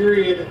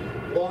 period,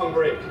 long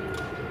break.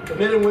 The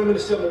men and women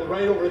assembled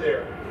right over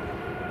there.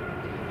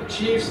 The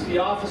chiefs, the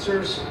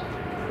officers,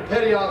 the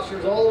petty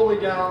officers, all the way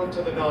down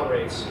to the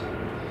non-rates.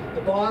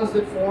 The bonds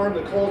that form,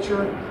 the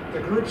culture, the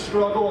group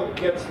struggle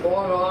against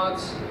long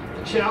odds,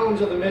 the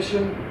challenge of the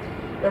mission,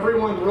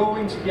 everyone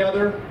rowing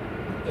together,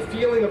 the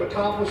feeling of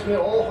accomplishment,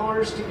 all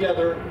harnessed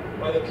together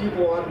by the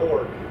people on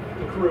board,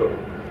 the crew.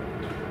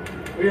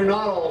 We are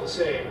not all the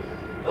same,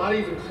 not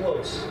even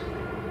close.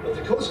 But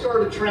the Coast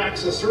Guard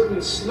attracts a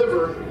certain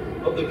sliver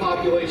of the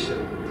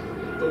population,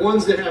 the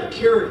ones that have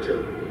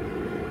character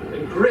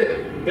and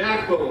grit, and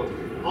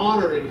backbone,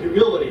 honor and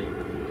humility,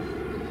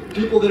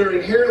 people that are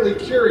inherently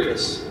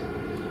curious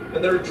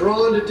and they're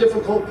drawn to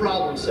difficult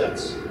problem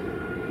sets.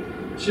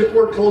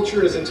 Shipboard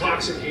culture is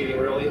intoxicating,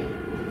 really.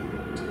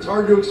 It's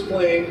hard to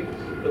explain,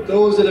 but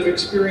those that have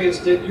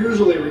experienced it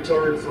usually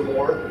return for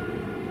more,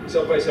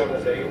 except by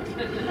Admiral Fagan.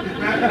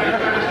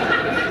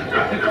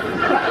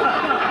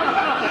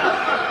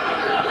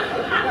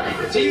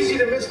 It's easy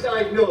to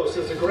misdiagnose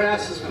as the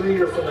grass is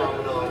greener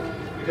phenomenon,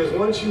 because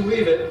once you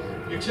leave it,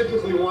 you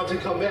typically want to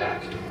come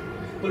back.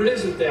 But it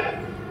isn't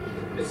that.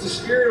 It's the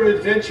spirit of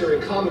adventure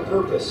and common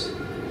purpose,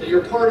 that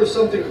you're part of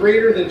something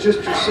greater than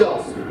just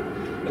yourself.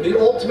 And the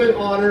ultimate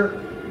honor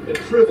and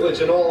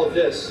privilege in all of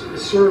this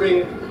is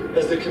serving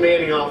as the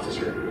commanding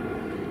officer.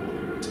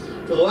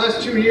 For the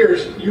last 2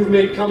 years, you've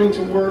made coming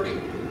to work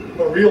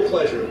a real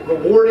pleasure,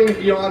 rewarding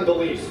beyond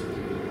belief.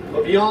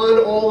 But beyond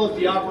all of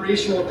the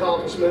operational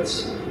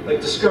accomplishments,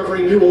 like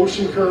discovering new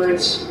ocean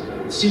currents,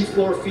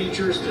 seafloor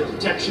features, the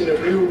detection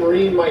of new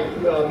marine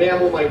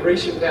mammal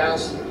migration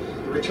paths,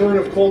 the return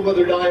of cold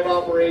weather dive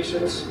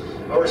operations,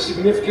 our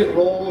significant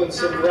role in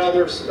some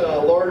rather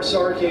large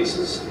SAR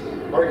cases,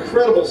 our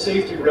incredible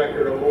safety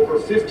record of over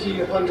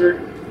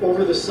 1,500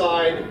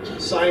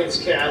 over-the-side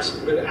science casts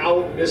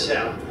without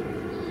mishap.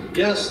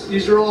 Yes,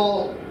 these are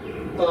all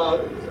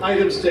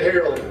items to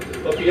herald,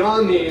 but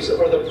beyond these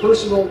are the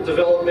personal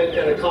development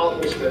and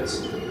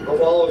accomplishments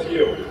of all of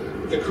you,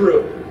 the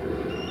crew.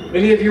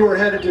 Many of you are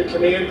headed to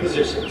command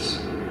positions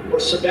or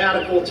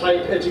sabbatical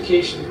type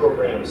education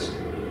programs,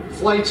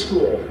 flight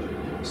school,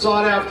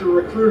 sought after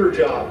recruiter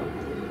job,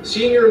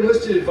 senior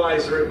enlisted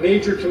advisor at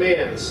major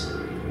commands,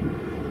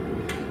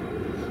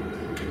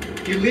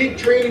 elite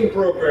training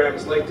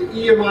programs like the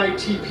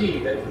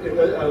EMITP,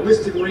 the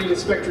Enlisted Marine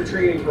Inspector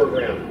Training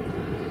Program,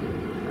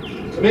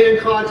 command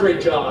cadre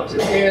jobs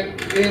at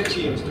ANT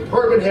teams,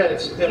 department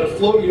heads at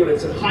afloat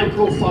units and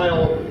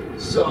high-profile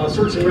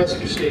search and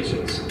rescue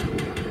stations.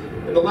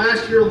 In the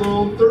last year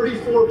alone,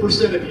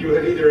 34% of you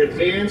have either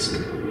advanced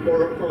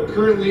or are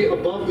currently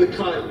above the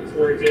cut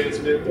for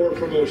advancement or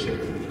promotion.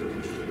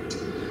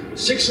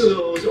 6 of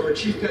those are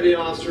Chief Petty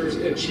Officers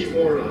and Chief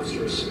Warrant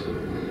Officers.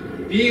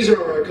 These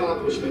are our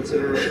accomplishments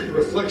and are a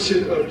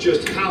reflection of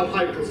just how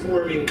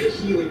high-performing the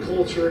HEALY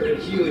culture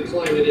and HEALY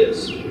climate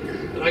is.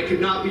 And I could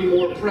not be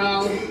more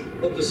proud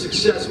of the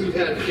success we've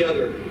had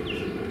together.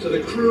 To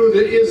the crew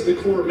that is the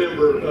core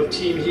member of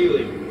Team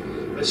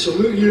HEALY, I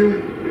salute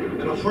you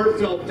and a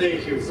heartfelt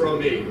thank you from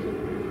me.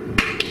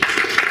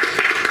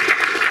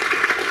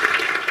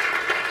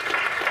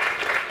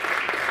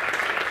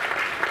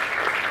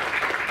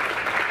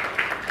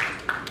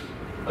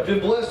 I've been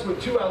blessed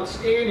with 2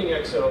 outstanding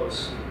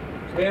XOs,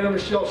 Commander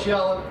Michelle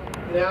Shallot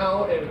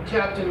now and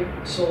Captain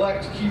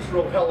Select Keith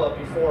Ropella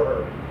before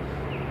her.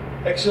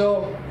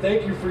 XO,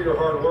 thank you for your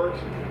hard work.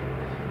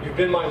 You've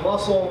been my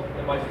muscle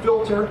and my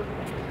filter,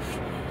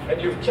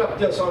 and you've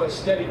kept us on a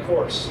steady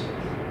course.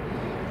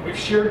 We've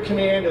shared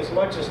command as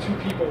much as 2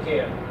 people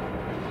can.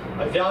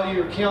 I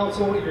value your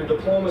counsel, your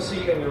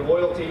diplomacy, and your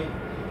loyalty.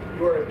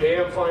 You are a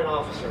damn fine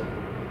officer.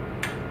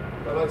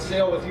 I'm on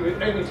sail with you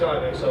at any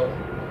time, XO.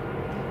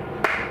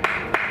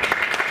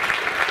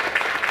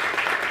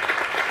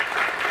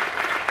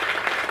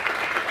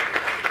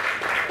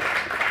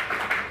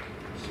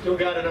 Still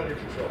got it under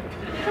control.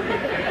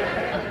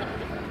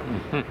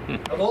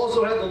 I've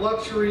also had the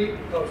luxury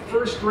of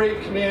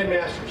first-rate command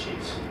master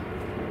chiefs.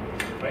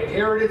 I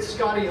inherited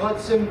Scotty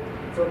Hudson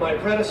from my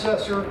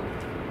predecessor,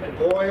 and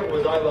boy,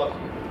 was I lucky.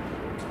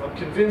 I'm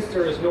convinced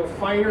there is no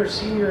finer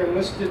senior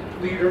enlisted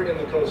leader in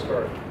the Coast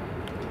Guard.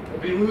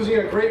 We'll be losing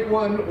a great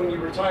one when you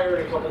retire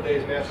in a couple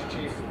days, Master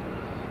Chief.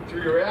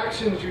 Through your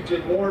actions, you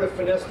did more to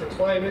finesse the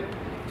climate,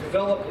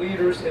 develop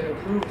leaders, and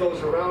improve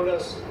those around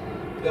us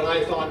than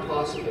I thought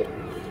possible.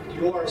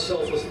 You are a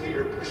selfless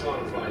leader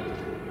personified.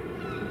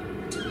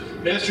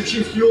 Master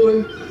Chief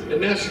Hewlin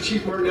and Master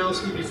Chief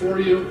Martinowski before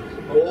you,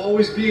 I will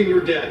always be in your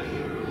debt.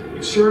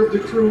 You served the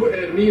crew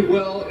and me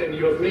well, and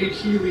you have made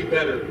HEALY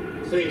better.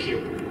 Thank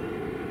you.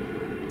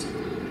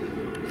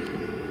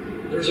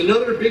 There's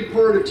another big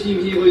part of Team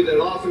HEALY that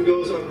often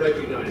goes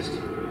unrecognized.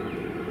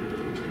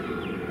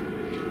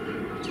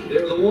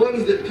 They're the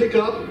ones that pick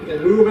up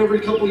and move every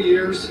couple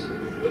years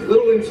with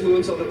little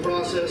influence on the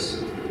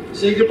process,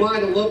 say goodbye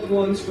to loved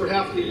ones for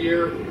half the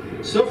year,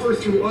 suffer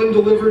through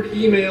undelivered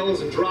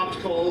emails and dropped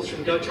calls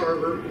from Dutch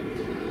Harbor,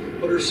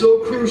 but are so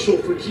crucial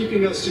for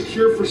keeping us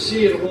secure for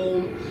sea and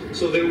home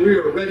so that we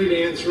are ready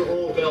to answer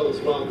all bells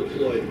while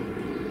deployed.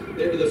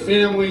 They are the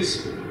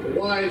families, the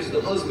wives,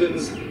 the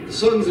husbands, the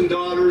sons and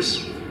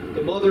daughters,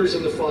 the mothers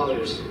and the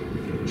fathers.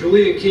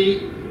 Julie and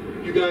Kate,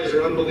 you guys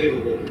are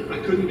unbelievable. I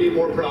couldn't be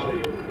more proud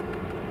of you.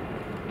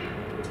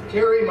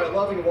 Carrie, my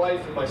loving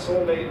wife and my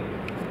soulmate,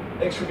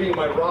 thanks for being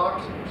my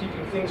rock,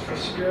 keeping things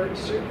secure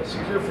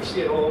for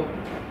sea at home.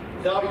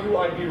 Without you,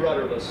 I'd be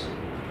rudderless.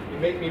 You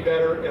make me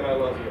better, and I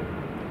love you.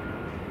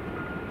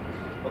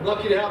 I'm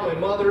lucky to have my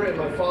mother and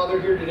my father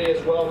here today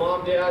as well.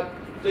 Mom, Dad,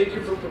 thank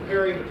you for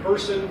preparing the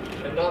person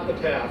and not the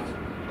path.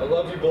 I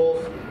love you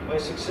both. My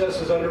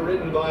success is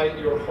underwritten by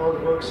your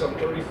hard work some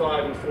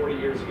 35 and 45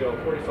 years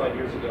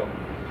ago.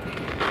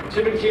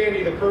 Tim and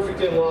Candy, the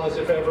perfect in-laws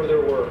if ever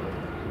there were.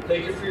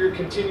 Thank you for your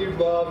continued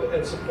love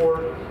and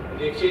support and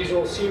the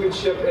occasional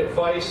seamanship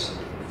advice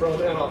from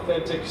an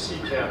authentic sea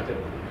captain.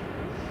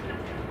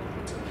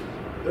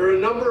 There are a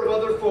number of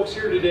other folks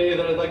here today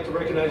that I'd like to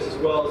recognize as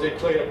well, as they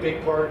play a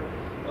big part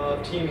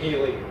of Team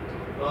Healy.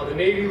 The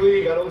Navy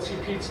League, I don't see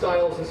Pete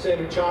Stiles and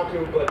Sandu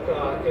Chaku, but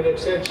in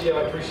absentia,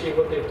 I appreciate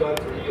what they've done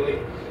for Healy.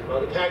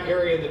 The Pat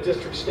Gary and the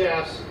district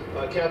staffs,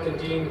 Captain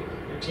Dean,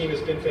 your team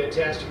has been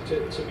fantastic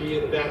to be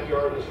in the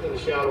backyard in the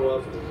shadow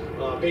of.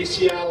 Base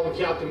Seattle and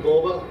Captain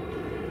Goba,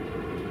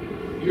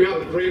 you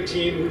have a great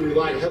team. We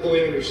rely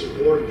heavily on your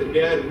support. The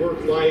NED,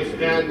 work life,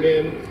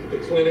 admin, the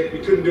clinic, we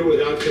couldn't do it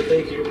without you,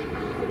 thank you.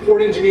 The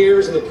port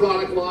engineers and the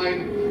product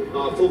line,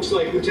 folks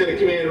like Lieutenant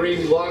Commander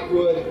Amy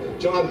Lockwood,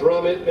 John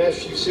Brummett,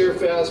 Master Chief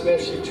Serfast,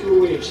 Master Chief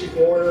Tooley, and Chief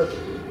Warner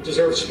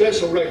deserve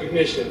special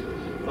recognition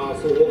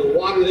for the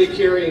water they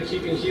carry in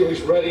keeping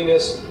Healy's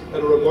readiness at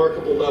a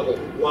remarkable level.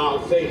 Wow,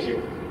 thank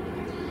you.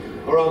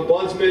 Our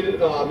Ombudsman,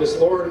 Ms.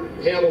 Lauren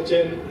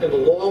Hamilton, and the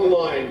long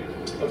line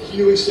of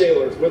Healy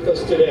sailors with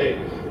us today,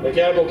 like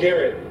Admiral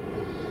Garrett,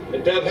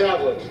 and Bev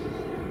Havlick,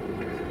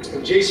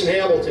 and Jason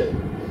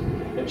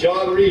Hamilton, and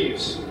John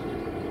Reeves,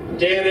 and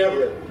Dan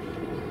Everett,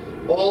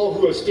 all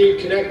who have stayed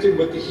connected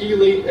with the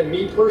Healy and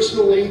me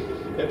personally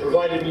and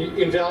provided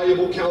me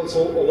invaluable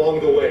counsel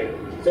along the way.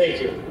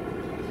 Thank you.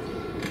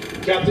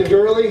 Captain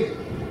Durley,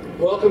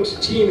 welcome to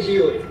Team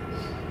Healy.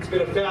 It's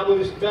been a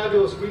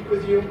fabulous week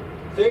with you.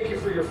 Thank you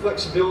for your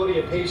flexibility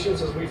and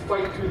patience as we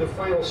fight through the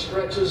final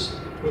stretches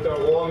with our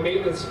long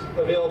maintenance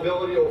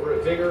availability over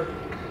at Vigor.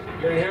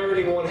 You're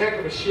inheriting one heck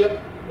of a ship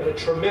and a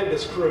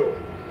tremendous crew.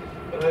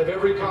 And I have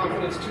every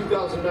confidence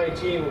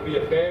 2019 will be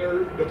a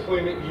banner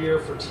deployment year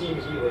for Team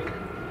Healy.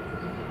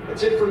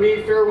 That's it for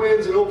me. Fair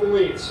winds and open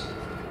leads.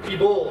 Be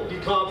bold, be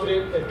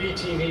confident, and be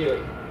Team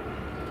Healy.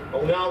 I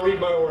will now read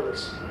my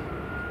orders.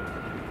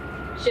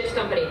 Ship's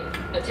company,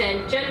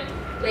 attention.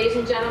 Ladies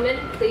and gentlemen,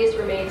 please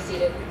remain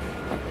seated.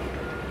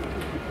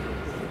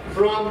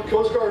 From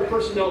Coast Guard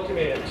Personnel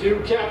Command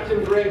to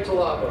Captain Greg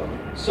Tlapa,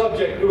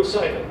 subject new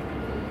assignment.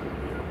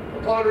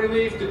 Upon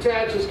relief,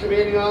 detach as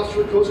Commanding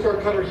Officer, Coast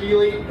Guard Cutter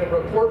Healy, and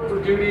report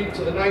for duty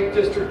to the 9th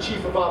District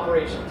Chief of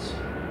Operations.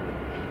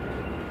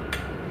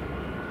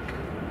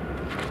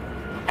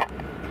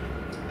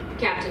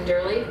 Captain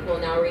Durley will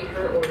now read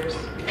her orders.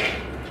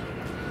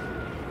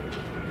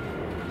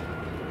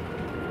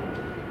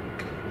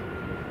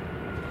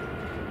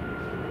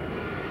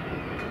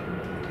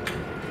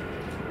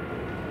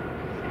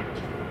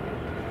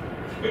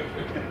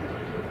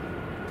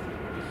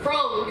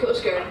 From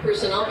Coast Guard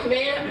Personnel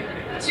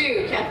Command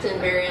to Captain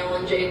Mary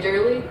Ellen J.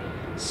 Durley,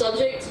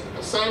 subject,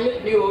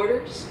 assignment, new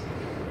orders.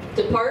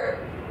 Depart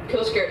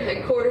Coast Guard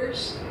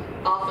Headquarters,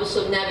 Office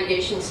of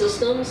Navigation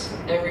Systems,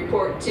 and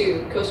report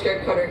to Coast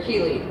Guard Cutter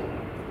Healy.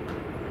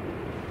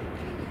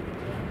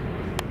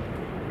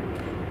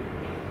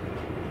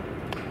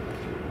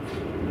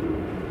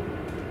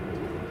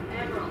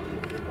 Admiral,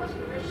 request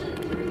permission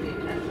to review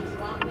Captain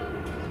Tlapa,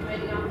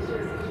 commanding officer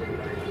of Coast Guard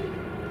Cutter Healy.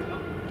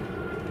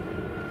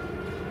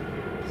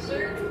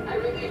 Sir, I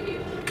relieve you.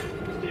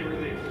 Stay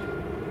relieved.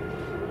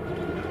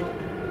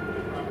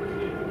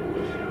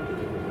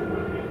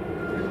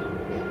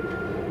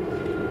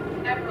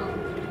 Admiral,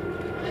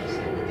 I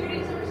assume the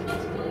duties and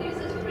responsibilities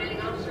as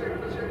commanding officer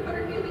of Coast Guard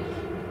Cutter Healy.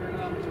 Very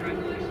well,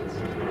 congratulations.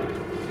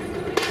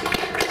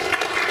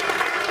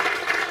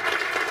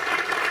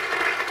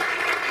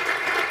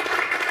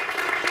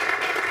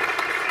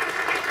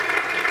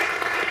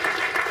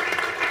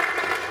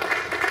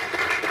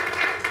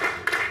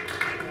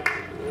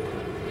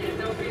 Yeah,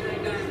 don't be that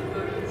guy in the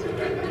photos.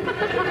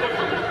 Congratulations.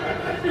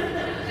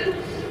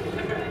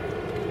 Okay.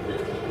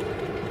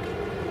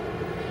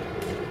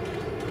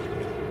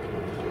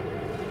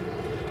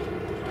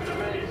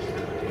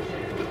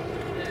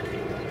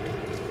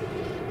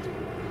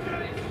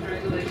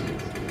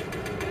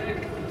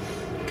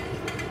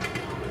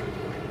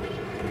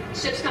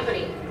 Ship's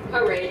company,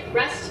 parade,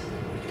 rest.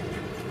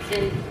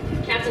 And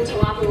Captain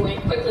Tlapa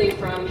went quickly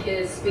from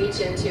his speech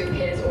into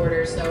his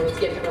orders, so let's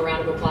give him a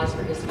round of applause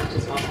for his speech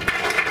as well.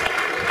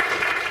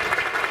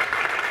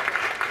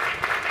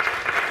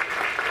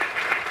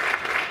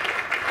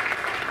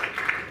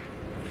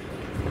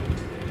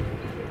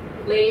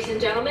 Ladies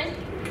and gentlemen,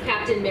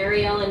 Captain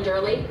Mary Ellen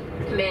Durley,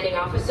 Commanding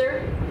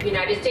Officer,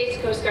 United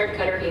States Coast Guard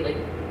Cutter HEALY.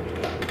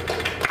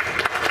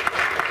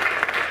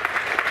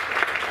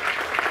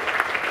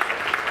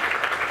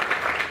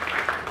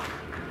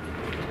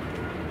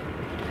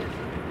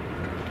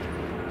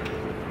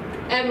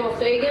 Admiral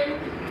Fagan,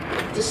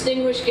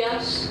 distinguished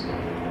guests,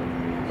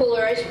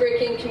 polar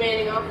icebreaking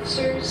commanding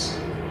officers,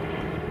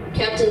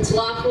 Captain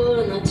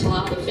Tlapa and the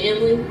Tlapa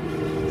family,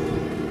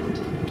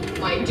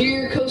 my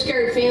dear Coast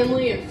Guard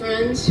family and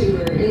friends who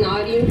are in the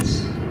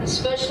audience,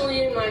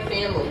 especially my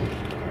family,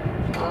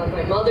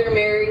 my mother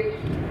Mary,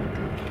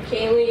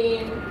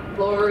 Kayleen,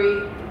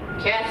 Lori,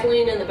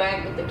 Kathleen in the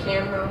back with the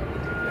camera,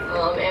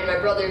 and my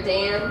brother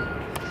Dan.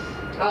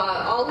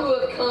 All who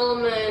have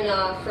come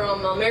and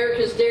from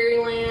America's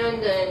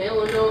Dairyland and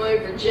Illinois,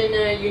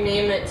 Virginia, you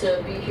name it,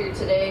 to be here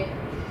today.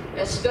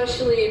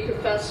 Especially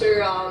Professor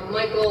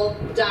Michael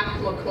Doc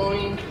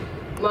McCoyne,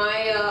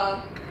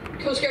 my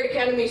Coast Guard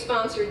Academy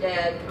sponsored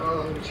dad,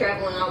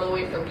 traveling all the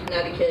way from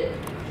Connecticut.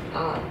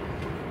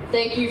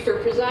 Thank you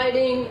for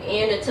presiding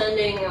and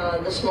attending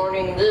this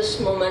morning, this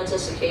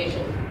momentous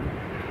occasion.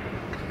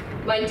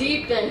 My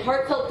deep and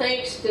heartfelt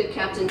thanks to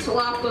Captain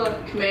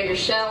Tlapa, Commander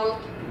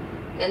Shallop,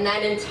 and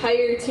that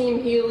entire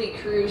Team HEALY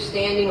crew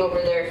standing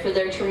over there for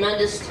their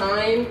tremendous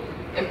time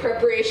and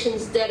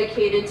preparations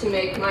dedicated to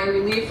make my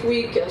relief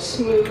week a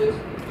smooth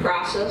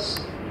process.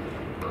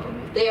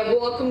 They have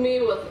welcomed me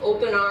with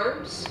open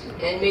arms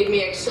and made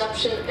me an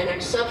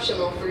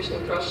exceptional first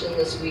impression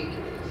this week.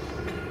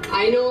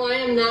 I know I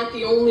am not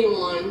the only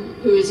one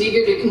who is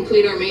eager to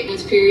complete our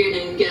maintenance period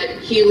and get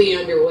HEALY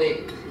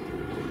underway.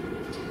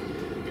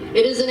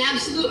 It is an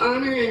absolute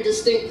honor and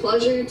distinct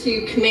pleasure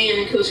to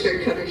command Coast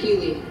Guard Cutter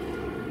HEALY.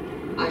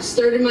 I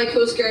started my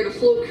Coast Guard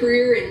afloat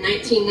career in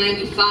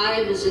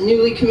 1995 as a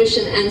newly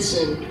commissioned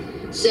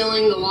ensign,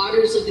 sailing the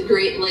waters of the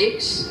Great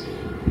Lakes.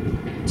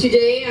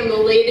 Today, I'm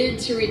elated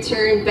to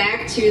return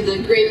back to the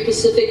Great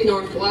Pacific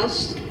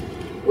Northwest,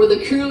 where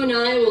the crew and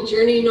I will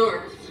journey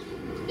north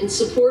in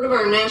support of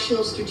our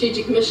national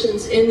strategic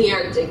missions in the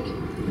Arctic,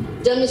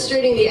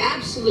 demonstrating the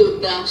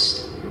absolute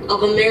best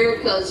of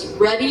America's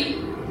ready,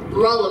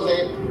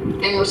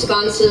 relevant, and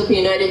responsive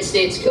United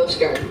States Coast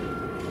Guard.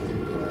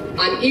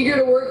 I'm eager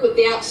to work with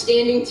the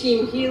outstanding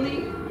Team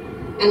HEALY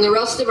and the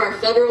rest of our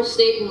federal,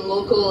 state, and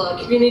local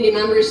community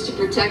members to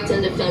protect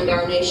and defend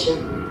our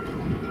nation.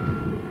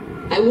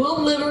 I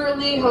will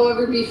literally,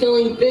 however, be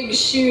filling big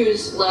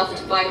shoes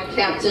left by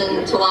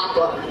Captain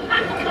Tlapa.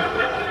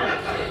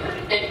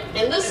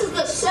 And this is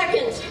the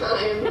second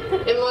time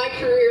in my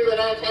career that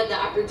I've had the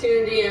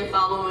opportunity in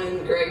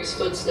following Greg's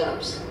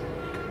footsteps.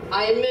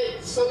 I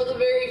admit some of the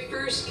very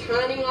first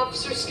commanding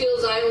officer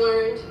skills I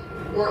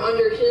learned were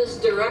under his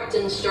direct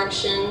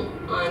instruction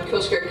on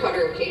Coast Guard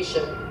Cutter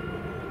Acacia.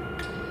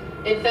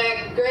 In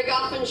fact, Greg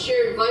often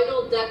shared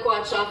vital deck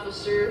watch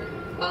officer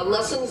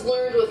lessons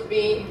learned with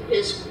me,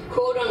 his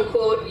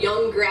quote-unquote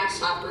young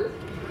grasshopper,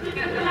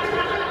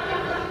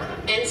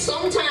 and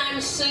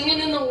sometimes singing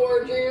in the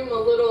wardroom a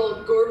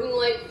little Gordon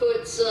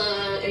Lightfoot's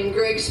and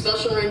Greg's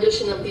special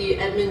rendition of the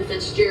Edmund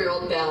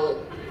Fitzgerald ballad.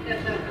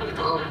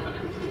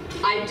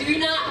 I do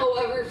not,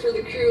 however, for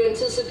the crew,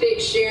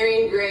 anticipate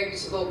sharing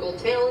Greg's vocal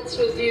talents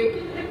with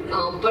you,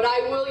 but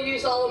I will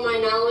use all of my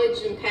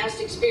knowledge and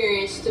past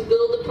experience to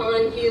build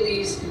upon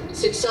HEALY's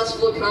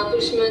successful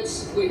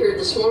accomplishments we heard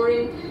this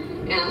morning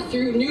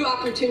through new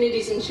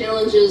opportunities and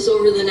challenges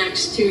over the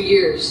next 2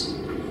 years.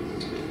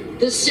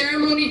 This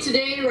ceremony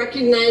today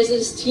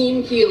recognizes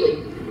Team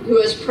HEALY,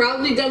 who has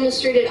proudly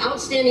demonstrated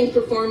outstanding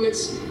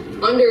performance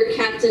under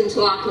Captain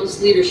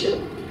Tlapa's leadership.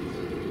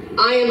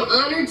 I am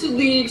honored to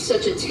lead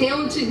such a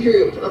talented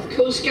group of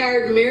Coast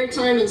Guard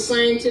maritime and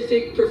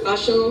scientific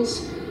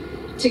professionals.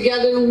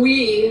 Together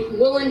we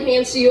will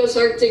enhance the U.S.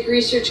 Arctic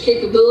research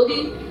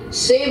capability,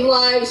 save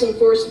lives,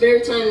 enforce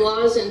maritime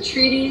laws and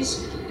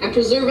treaties, and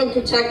preserve and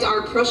protect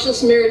our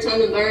precious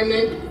maritime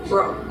environment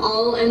for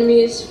all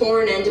enemies,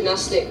 foreign and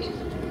domestic.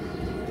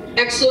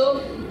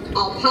 EXO,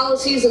 all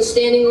policies and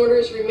standing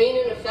orders remain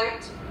in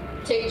effect.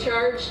 Take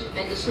charge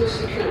and dismiss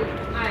the crew.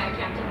 Aye,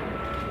 Captain.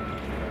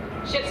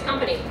 Ship's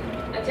company,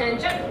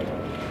 attention.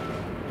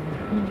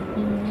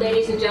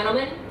 Ladies and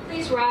gentlemen,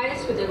 please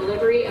rise for the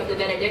delivery of the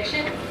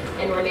benediction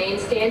and remain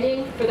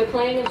standing for the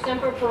playing of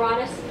Semper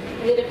Paratus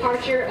and the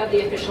departure of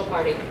the official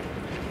party.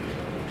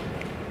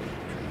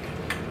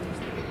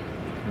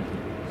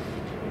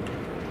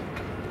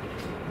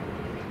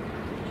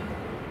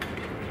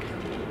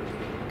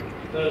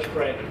 Let us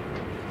pray.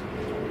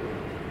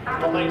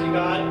 Almighty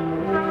God,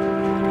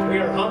 we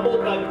are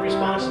humbled by the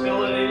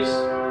responsibilities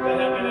that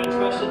have been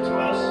entrusted to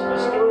us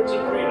as stewards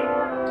of freedom,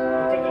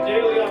 and for the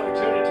daily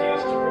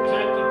opportunities to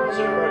protect and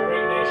preserve our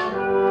great nation.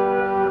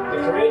 The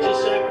courageous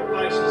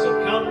sacrifices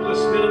of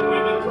countless men and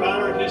women throughout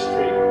our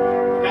history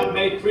have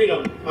made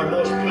freedom our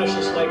most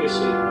precious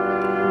legacy.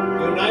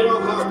 Unite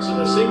our hearts in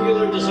a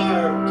singular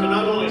desire to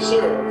not only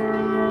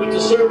serve, but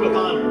to serve with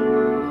honor.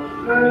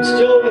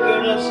 Instill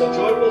within us a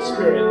joyful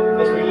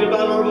spirit as we live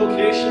out our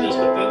vocation as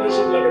defenders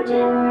of liberty.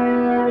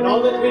 In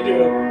all that we do,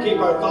 you keep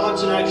our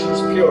thoughts and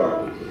actions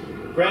pure.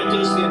 Grant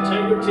us the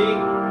integrity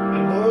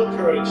and moral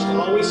courage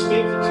to always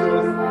speak the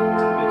truth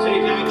and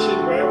take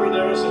action wherever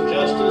there is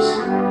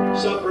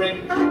injustice,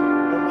 suffering, or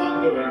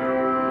wrongdoing.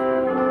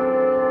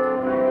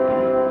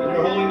 In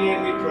your holy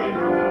name we pray.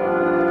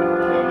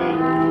 Amen.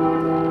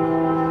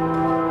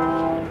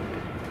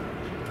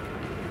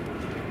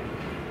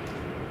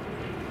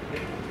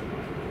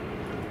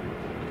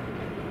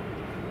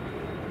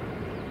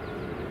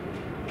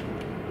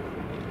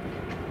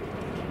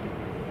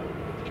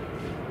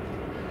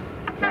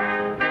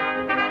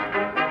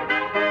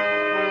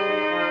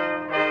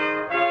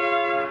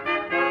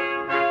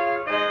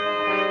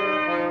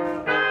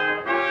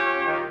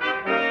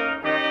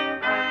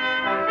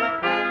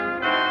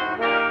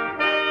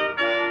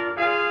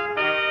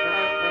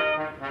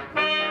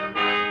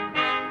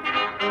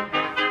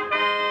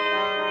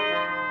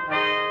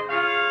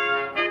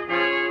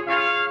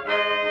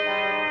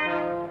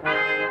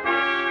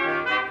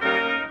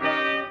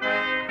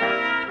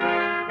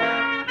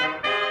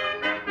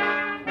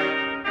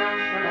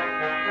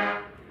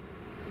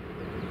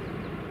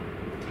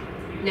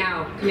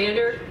 Now,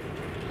 Commander,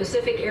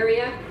 Pacific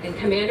Area, and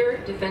Commander,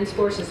 Defense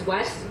Forces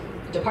West,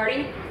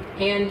 departing,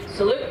 and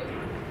salute.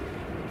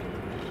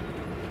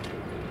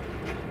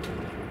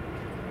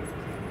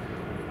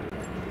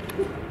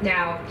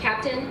 Now,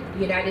 Captain,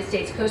 United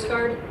States Coast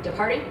Guard,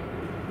 departing.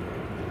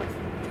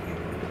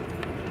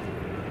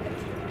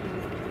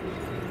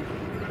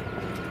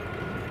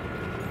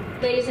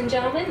 Ladies and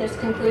gentlemen, this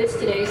concludes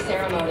today's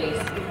ceremonies.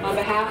 On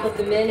behalf of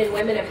the men and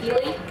women of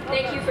Healy,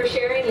 thank you for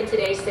sharing in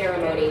today's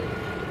ceremony.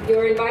 You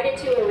are invited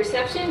to a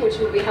reception which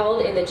will be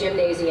held in the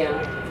gymnasium.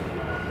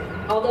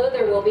 Although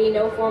there will be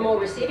no formal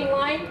receiving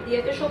line,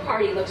 the official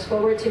party looks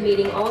forward to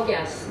meeting all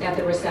guests at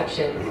the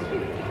reception.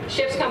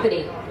 Ship's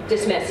company,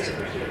 dismissed.